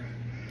care.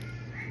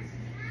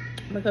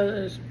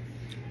 Because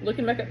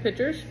looking back at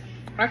pictures,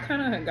 I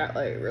kind of got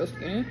like real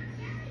skinny.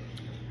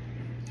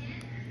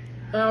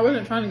 And I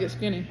wasn't trying to get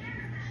skinny.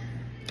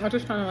 I was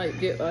just trying to like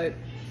get like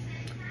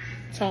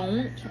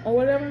toned or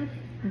whatever.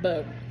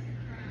 But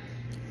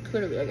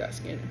clearly I got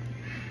skinny.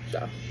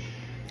 So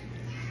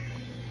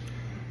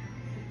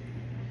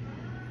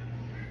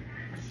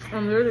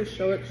I'm literally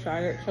so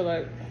excited to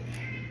like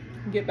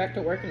get back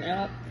to working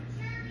out.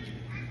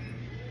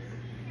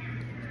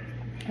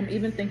 I'm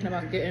even thinking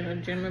about getting a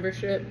gym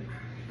membership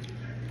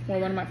where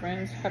one of my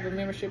friends have a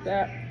membership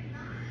at.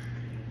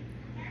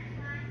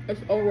 It's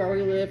over where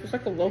we live. It's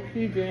like a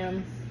low-key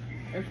gym.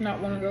 It's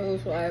not one of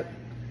those like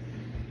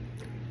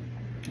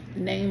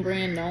name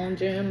brand known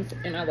gyms,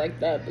 and I like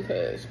that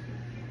because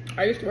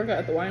I used to work out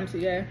at the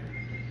YMCA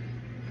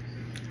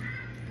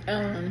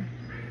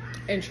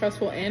in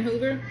Trustful and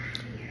Hoover,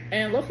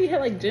 and low-key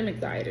had like gym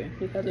anxiety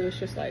because it was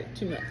just like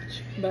too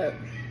much. But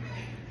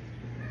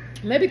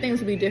maybe things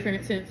will be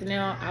different since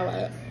now I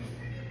like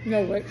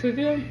know what to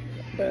do,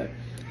 but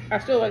I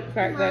still like the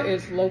fact that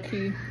it's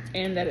low-key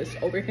and that it's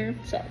over here.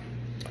 So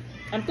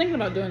I'm thinking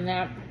about doing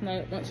that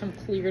like once I'm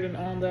cleared and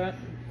all that.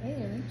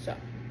 So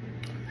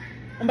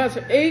I'm about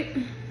to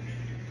eat.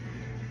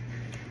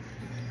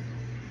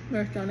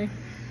 Where's Johnny?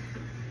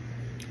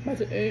 About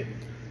to eat,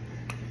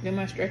 get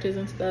my stretches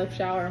and stuff,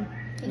 shower,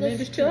 and then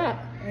just chill out.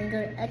 Are you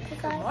going to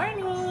exercise?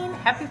 Good morning.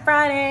 Happy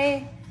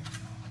Friday.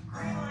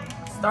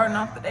 Starting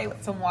off the day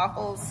with some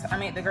waffles. I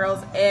made the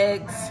girls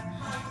eggs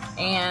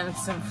and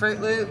some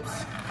Fruit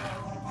Loops.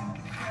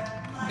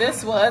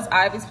 This was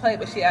Ivy's plate,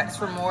 but she asked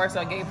for more, so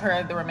I gave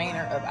her the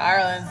remainder of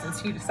Ireland's, and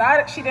she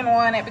decided she didn't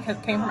want it because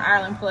it came from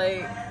Ireland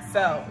plate.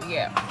 So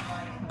yeah,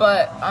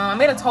 but I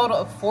made a total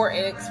of 4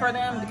 eggs for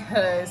them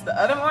because the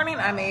other morning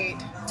I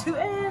made 2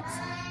 eggs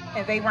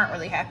and they weren't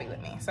really happy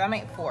with me, so I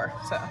made 4.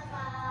 So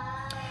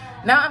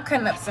now I'm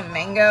cutting up some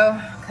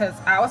mango because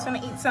I was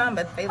gonna eat some,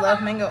 but they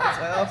love mango as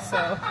well,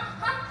 so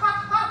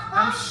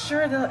I'm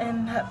sure they'll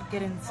end up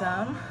getting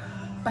some.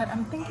 But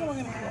I'm thinking we're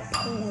gonna do a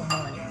pool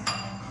morning.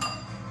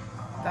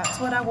 That's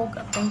what I woke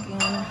up thinking.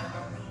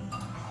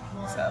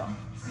 So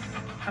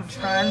I'm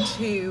trying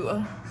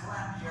to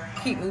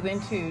keep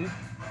moving to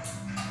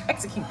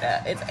execute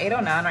that. It's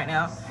 8:09 right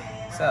now,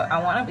 so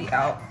I want to be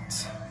out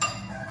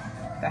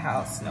the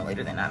house no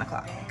later than 9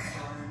 o'clock.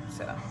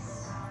 So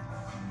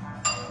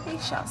we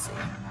shall see.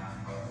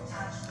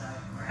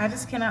 I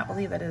just cannot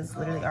believe that it is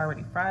literally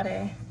already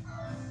Friday.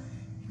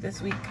 This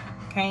week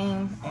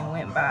came and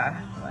went by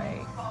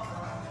like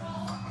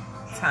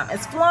time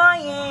is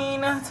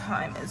flying.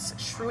 Time is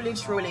truly,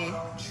 truly,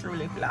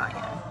 truly flying.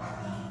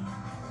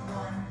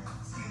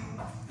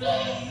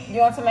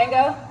 You want some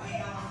mango?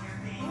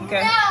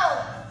 Okay.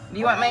 No! Do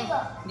you want mango?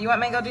 Do you want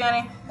mango,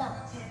 Gianni? No.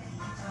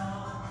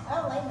 I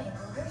don't like mango.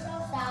 They're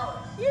so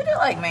sour. You do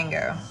like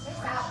mango. They're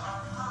sour.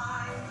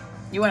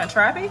 You want to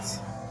try these?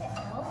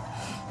 No.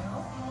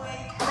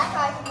 I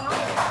tried to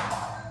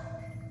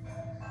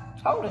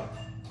Hold it.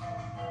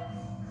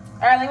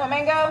 Alright, you want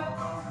mango?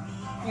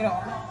 You don't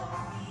want it.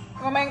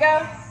 You want mango?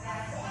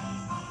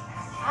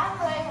 I'm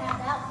going to have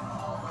that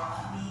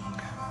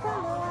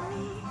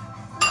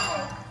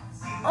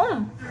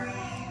one.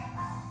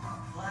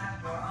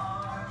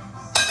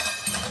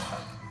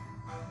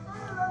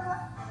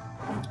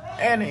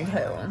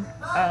 Anywho,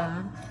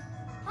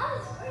 How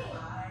is green?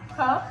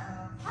 huh?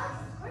 How is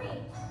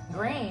green?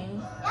 Green?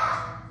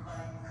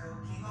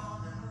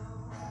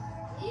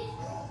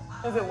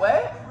 Yeah. Is it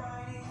wet?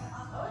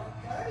 Oh,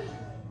 it's dirty.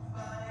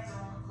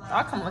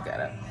 I'll come look at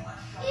it.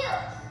 Ew.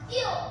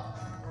 Ew.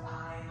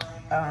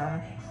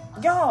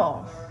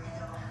 Y'all,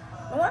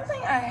 the one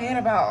thing I hate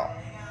about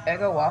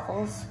Eggo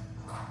waffles,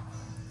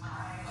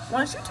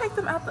 once you take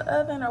them out the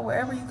oven or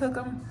wherever you cook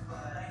them,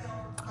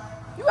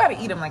 you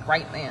gotta eat them like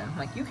right then.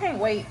 Like you can't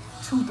wait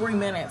 2-3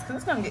 minutes because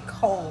it's gonna get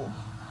cold.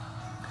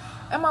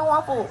 And my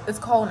waffle is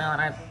cold now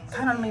and I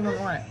kind of don't even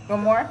want it.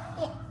 Want more?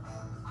 Yeah.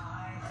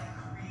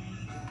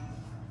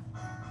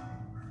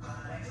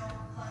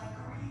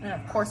 And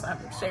of course I'm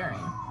sharing.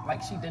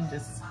 Like she didn't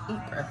just eat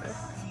perfect,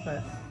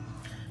 but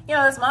you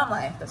know, that's mom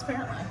life, that's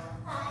parent life.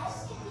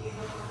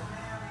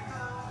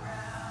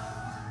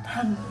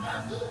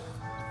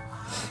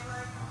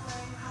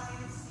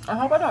 I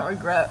hope I don't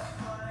regret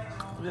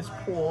this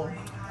pool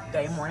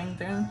day morning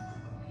thing.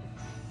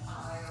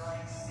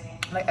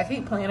 Like I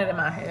keep playing it in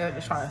my head,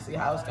 just trying to see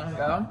how it's gonna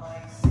go.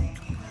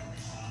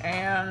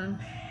 And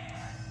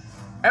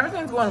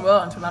everything's going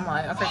well until I'm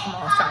like, okay, come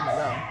on, it's time to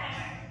go.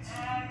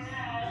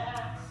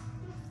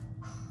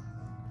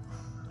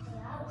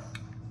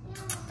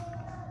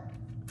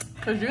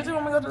 Because usually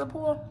when we go to the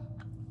pool,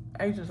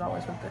 Asia's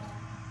always with us.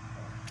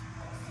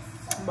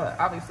 But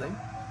obviously,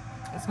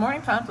 it's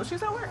morning time, so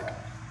she's at work.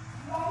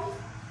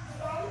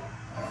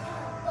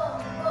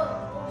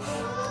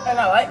 And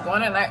I like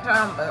going at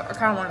nighttime, but I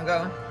kind of want to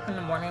go in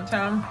the morning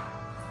time.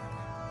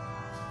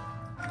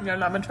 You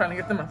know, I've been trying to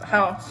get them at the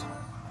house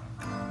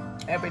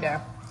every day,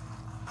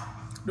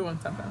 doing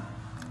something.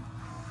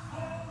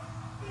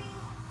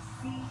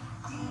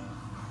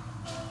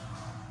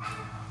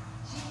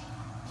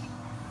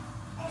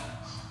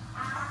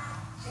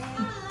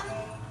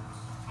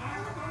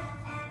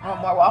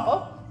 More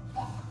waffle.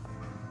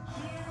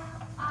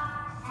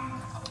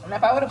 And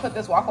if I would have put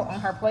this waffle on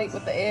her plate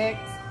with the eggs,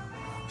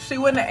 she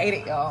wouldn't have ate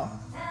it, y'all.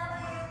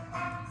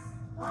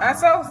 I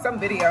saw some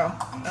video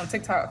on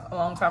TikTok a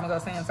long time ago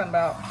saying something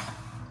about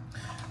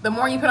the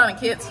more you put on a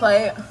kid's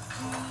plate,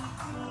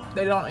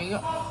 they don't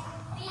eat.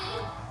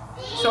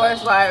 So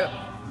it's like,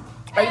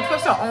 are you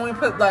supposed to only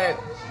put like,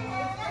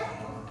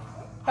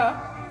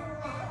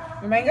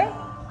 your mango?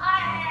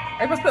 Are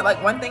you supposed to put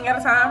like one thing at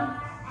a time?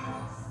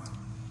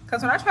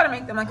 Because when I try to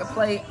make them like a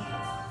plate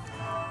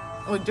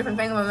with different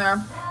things on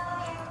there,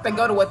 they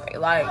go to what they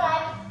like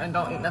and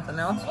don't eat nothing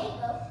else.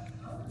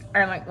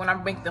 And like when I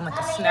make them like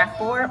a snack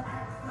board,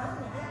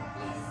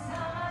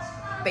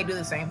 they do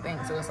the same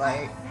thing. So it's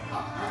like,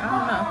 I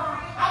don't know.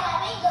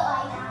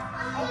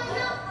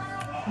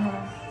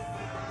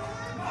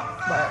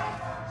 But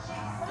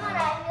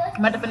I'm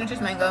about to finish this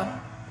mango.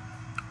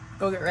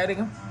 Go get ready.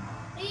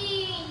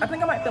 I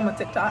think I might film a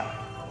TikTok.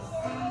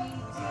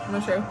 I'm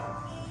not sure.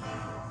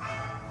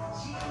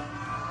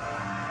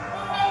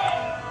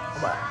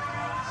 But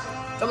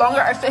the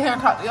longer I sit here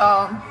and talk to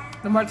y'all,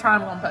 the more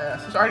time gonna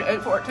pass. It's already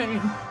 8:14.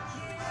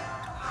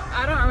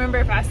 I don't remember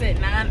if I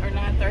said 9 or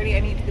 9:30 I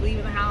need to be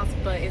leaving the house,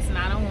 but it's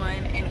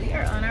 9:01 and we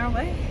are on our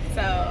way.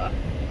 So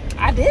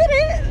I did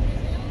it.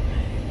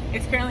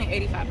 It's currently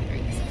 85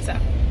 degrees, so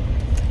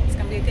it's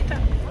gonna be a good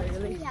time.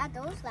 We had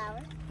those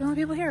flowers. The only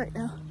people here right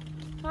now.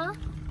 Huh?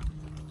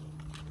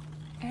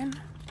 And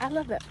I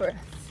love that for us.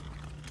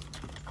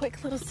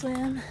 Quick little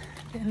swim,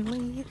 then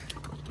leave.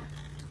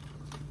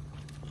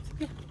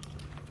 Yeah.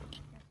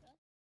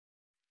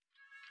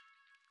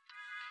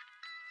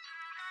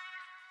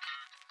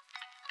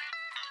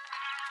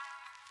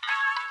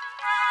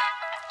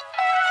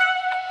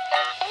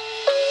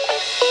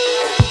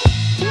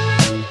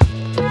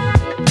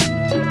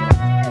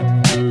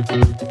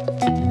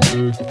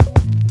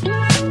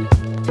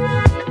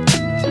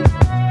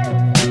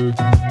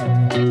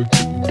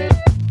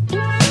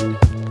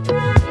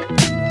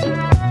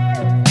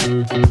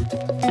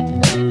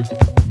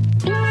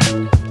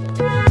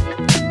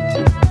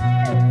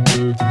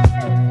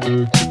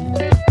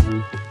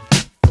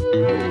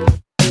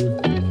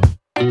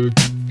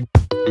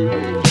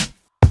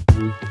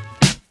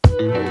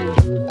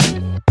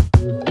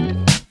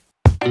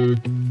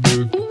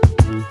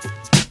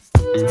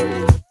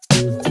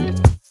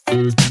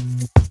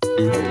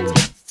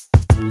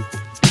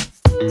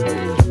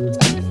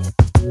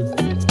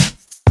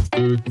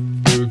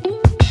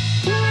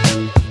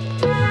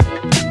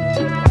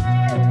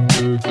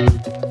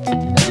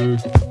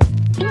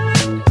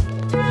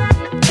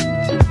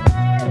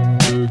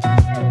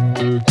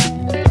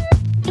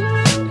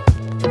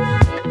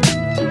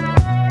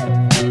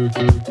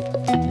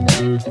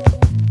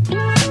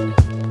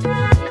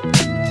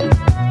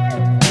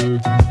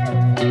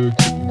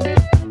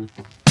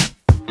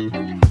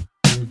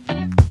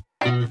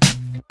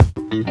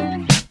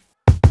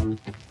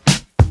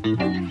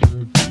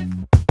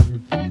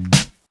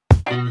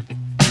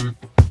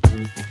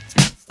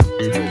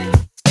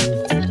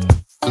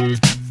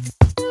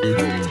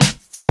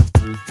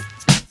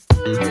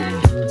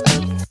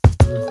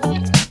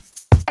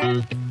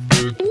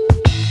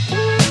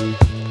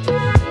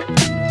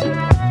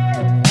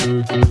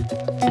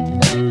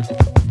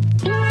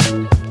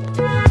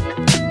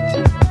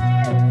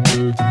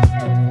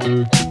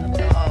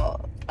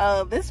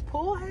 This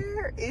pool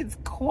hair is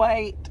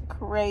quite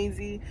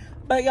crazy,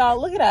 but y'all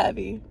look at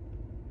Ivy,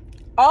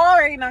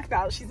 already knocked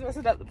out. She's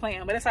messing up the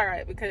plan, but it's all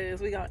right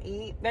because we gonna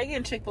eat. They're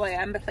getting Chick-fil-A.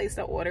 I'm gonna place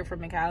the order for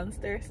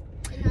McAllister's,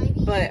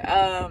 but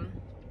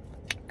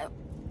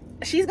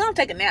she's gonna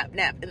take a nap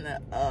in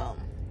the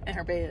in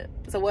her bed.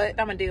 So what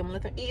I'm gonna do, I'm gonna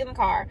let them eat in the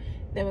car,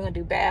 then we're gonna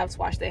do baths,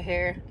 wash their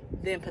hair,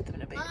 then put them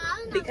in the bed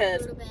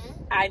because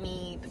I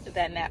need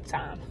that nap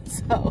time.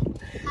 So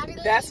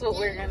that's what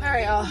we're gonna. All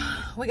right, y'all,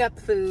 we got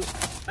the food.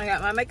 I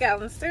got my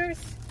McAllister's.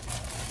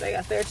 They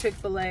got their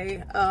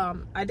Chick-fil-A.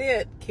 I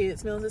did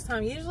kids meals this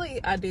time. Usually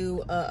I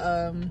do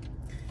a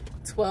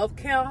 12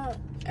 count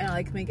and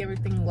like make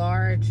everything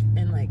large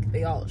and like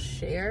they all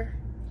share.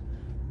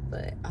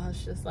 But I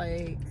was just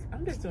like,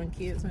 I'm just doing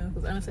kids meals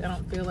because honestly I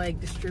don't feel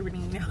like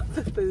distributing out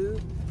the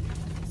food.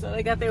 So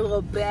they got their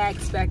little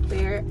bags back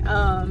there.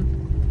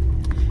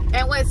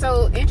 And what's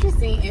so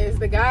interesting is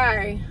the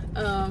guy,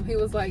 he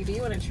was like, do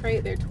you want to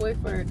trade their toy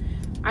for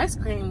ice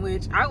cream?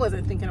 Which I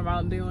wasn't thinking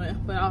about doing,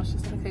 but I was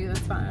just like, okay, that's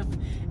fine.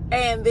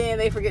 And then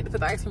they forget to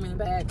put the ice cream in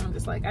the bag. I'm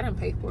just like, I didn't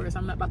pay for it, so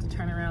I'm not about to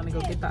turn around and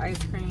go get the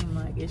ice cream.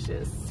 Like, it's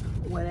just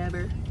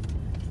whatever.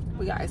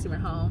 We got ice cream at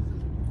home.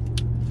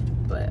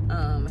 But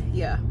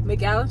yeah,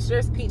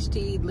 McAllister's peach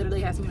tea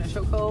literally has me in a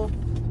chokehold.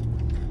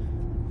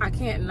 I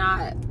can't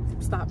not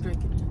stop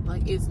drinking it.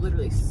 Like, it's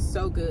literally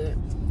so good.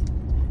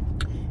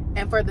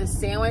 And for the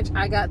sandwich,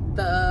 I got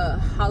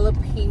the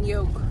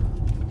jalapeno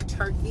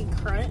turkey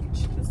crunch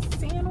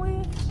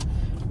sandwich.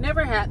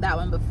 Never had that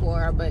one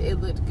before, but it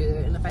looked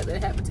good. And the fact that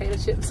it had potato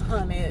chips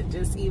on it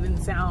just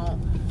even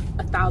sound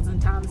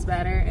 1,000 times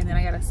better. And then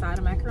I got a side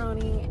of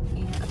macaroni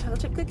and a chocolate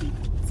chip cookie.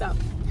 So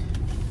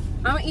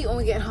I'm gonna eat when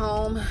we get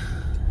home.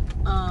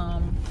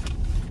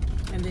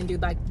 And then do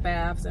like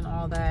baths and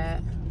all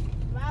that.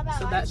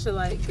 So that should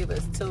like give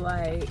us to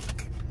like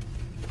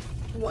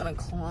 1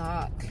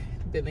 o'clock.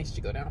 Then they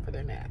should go down for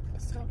their nap.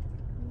 So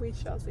we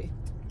shall see.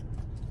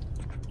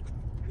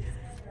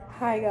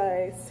 Hi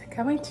guys,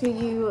 coming to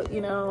you, you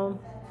know,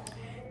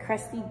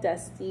 crusty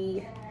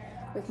dusty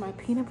with my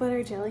peanut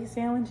butter jelly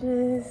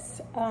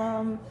sandwiches.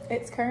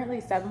 It's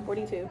currently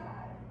 7:42.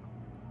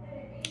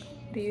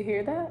 Do you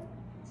hear that?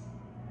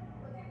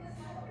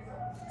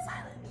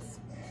 Silence.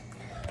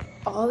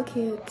 All the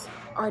kids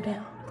are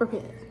down for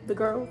bed. The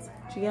girls,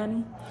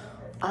 Gianni,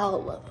 all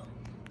of them.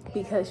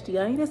 Because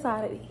Gianni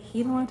decided he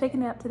didn't want to take a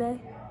nap today,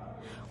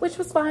 which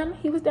was fine.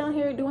 He was down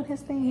here doing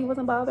his thing. He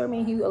wasn't bothering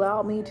me. He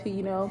allowed me to,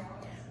 you know,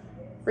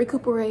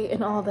 recuperate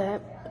and all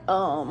that.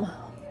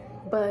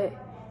 But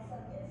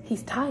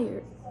he's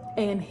tired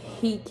and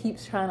he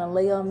keeps trying to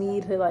lay on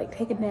me to like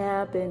take a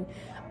nap and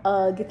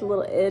get the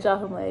little edge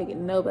off. I'm like,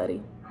 no,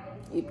 buddy.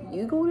 If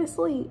you go to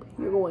sleep,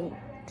 you're going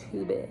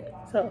to bed.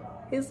 So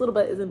his little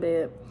butt is in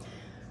bed.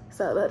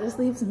 So that just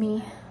leaves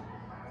me,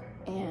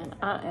 and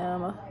I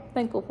am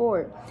thankful for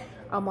it.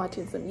 I'm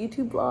watching some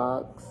YouTube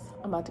vlogs.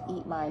 I'm about to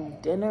eat my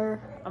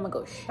dinner. I'm gonna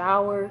go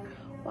shower,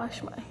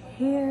 wash my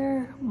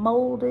hair,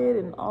 mold it,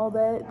 and all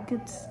that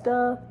good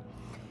stuff,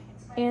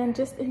 and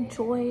just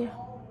enjoy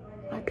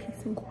my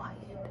peace and quiet.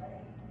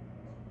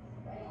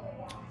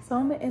 So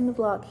I'm gonna end the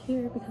vlog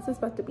here because it's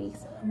about to be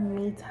some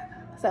me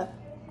time. So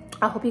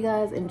I hope you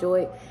guys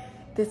enjoyed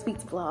this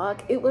week's vlog.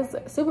 It was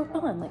super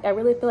fun. Like, I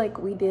really feel like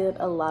we did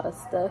a lot of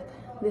stuff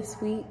this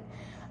week.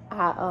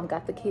 I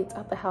got the kids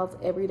out the house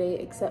every day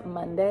except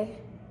Monday,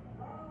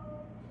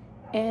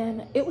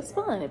 and it was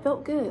fun. It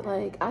felt good.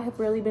 Like, I have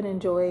really been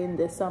enjoying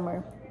this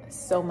summer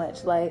so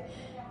much. Like,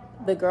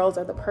 the girls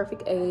are the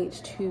perfect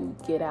age to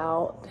get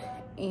out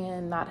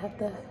and not have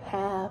to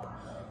have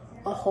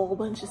a whole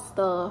bunch of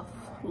stuff.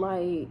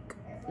 Like,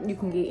 you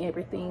can get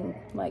everything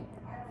like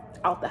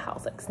out the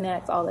house, like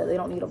snacks, all that. They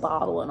don't need a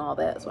bottle and all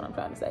that. That's what I'm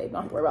trying to say.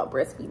 Don't have to worry about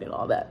breastfeeding and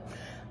all that.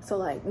 So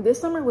like,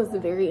 this summer was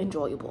very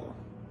enjoyable.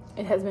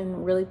 It has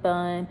been really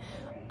fun.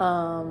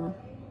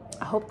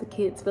 I hope the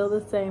kids feel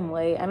the same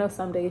way. I know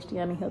some days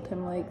Gianni, he'll tell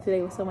me like,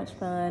 today was so much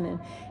fun, and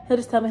he'll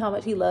just tell me how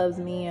much he loves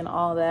me and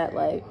all that.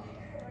 Like,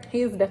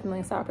 he's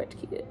definitely a Sour Patch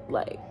Kid.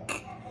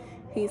 Like,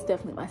 he's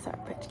definitely my Sour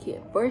Patch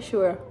Kid for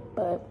sure.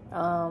 But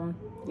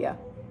yeah.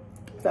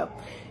 So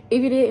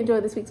if you did enjoy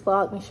this week's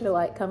vlog, make sure to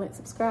like, comment,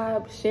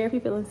 subscribe, share if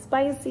you're feeling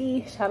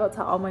spicy. Shout out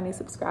to all my new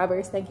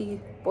subscribers. Thank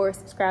you for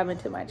subscribing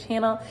to my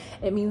channel.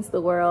 It means the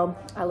world.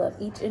 I love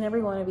each and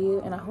every one of you,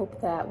 and I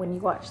hope that when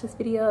you watch this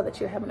video that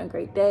you're having a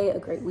great day, a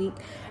great week,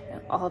 and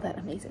all that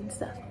amazing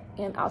stuff.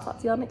 And I'll talk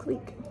to y'all next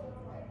week.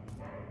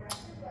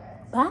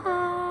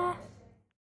 Bye.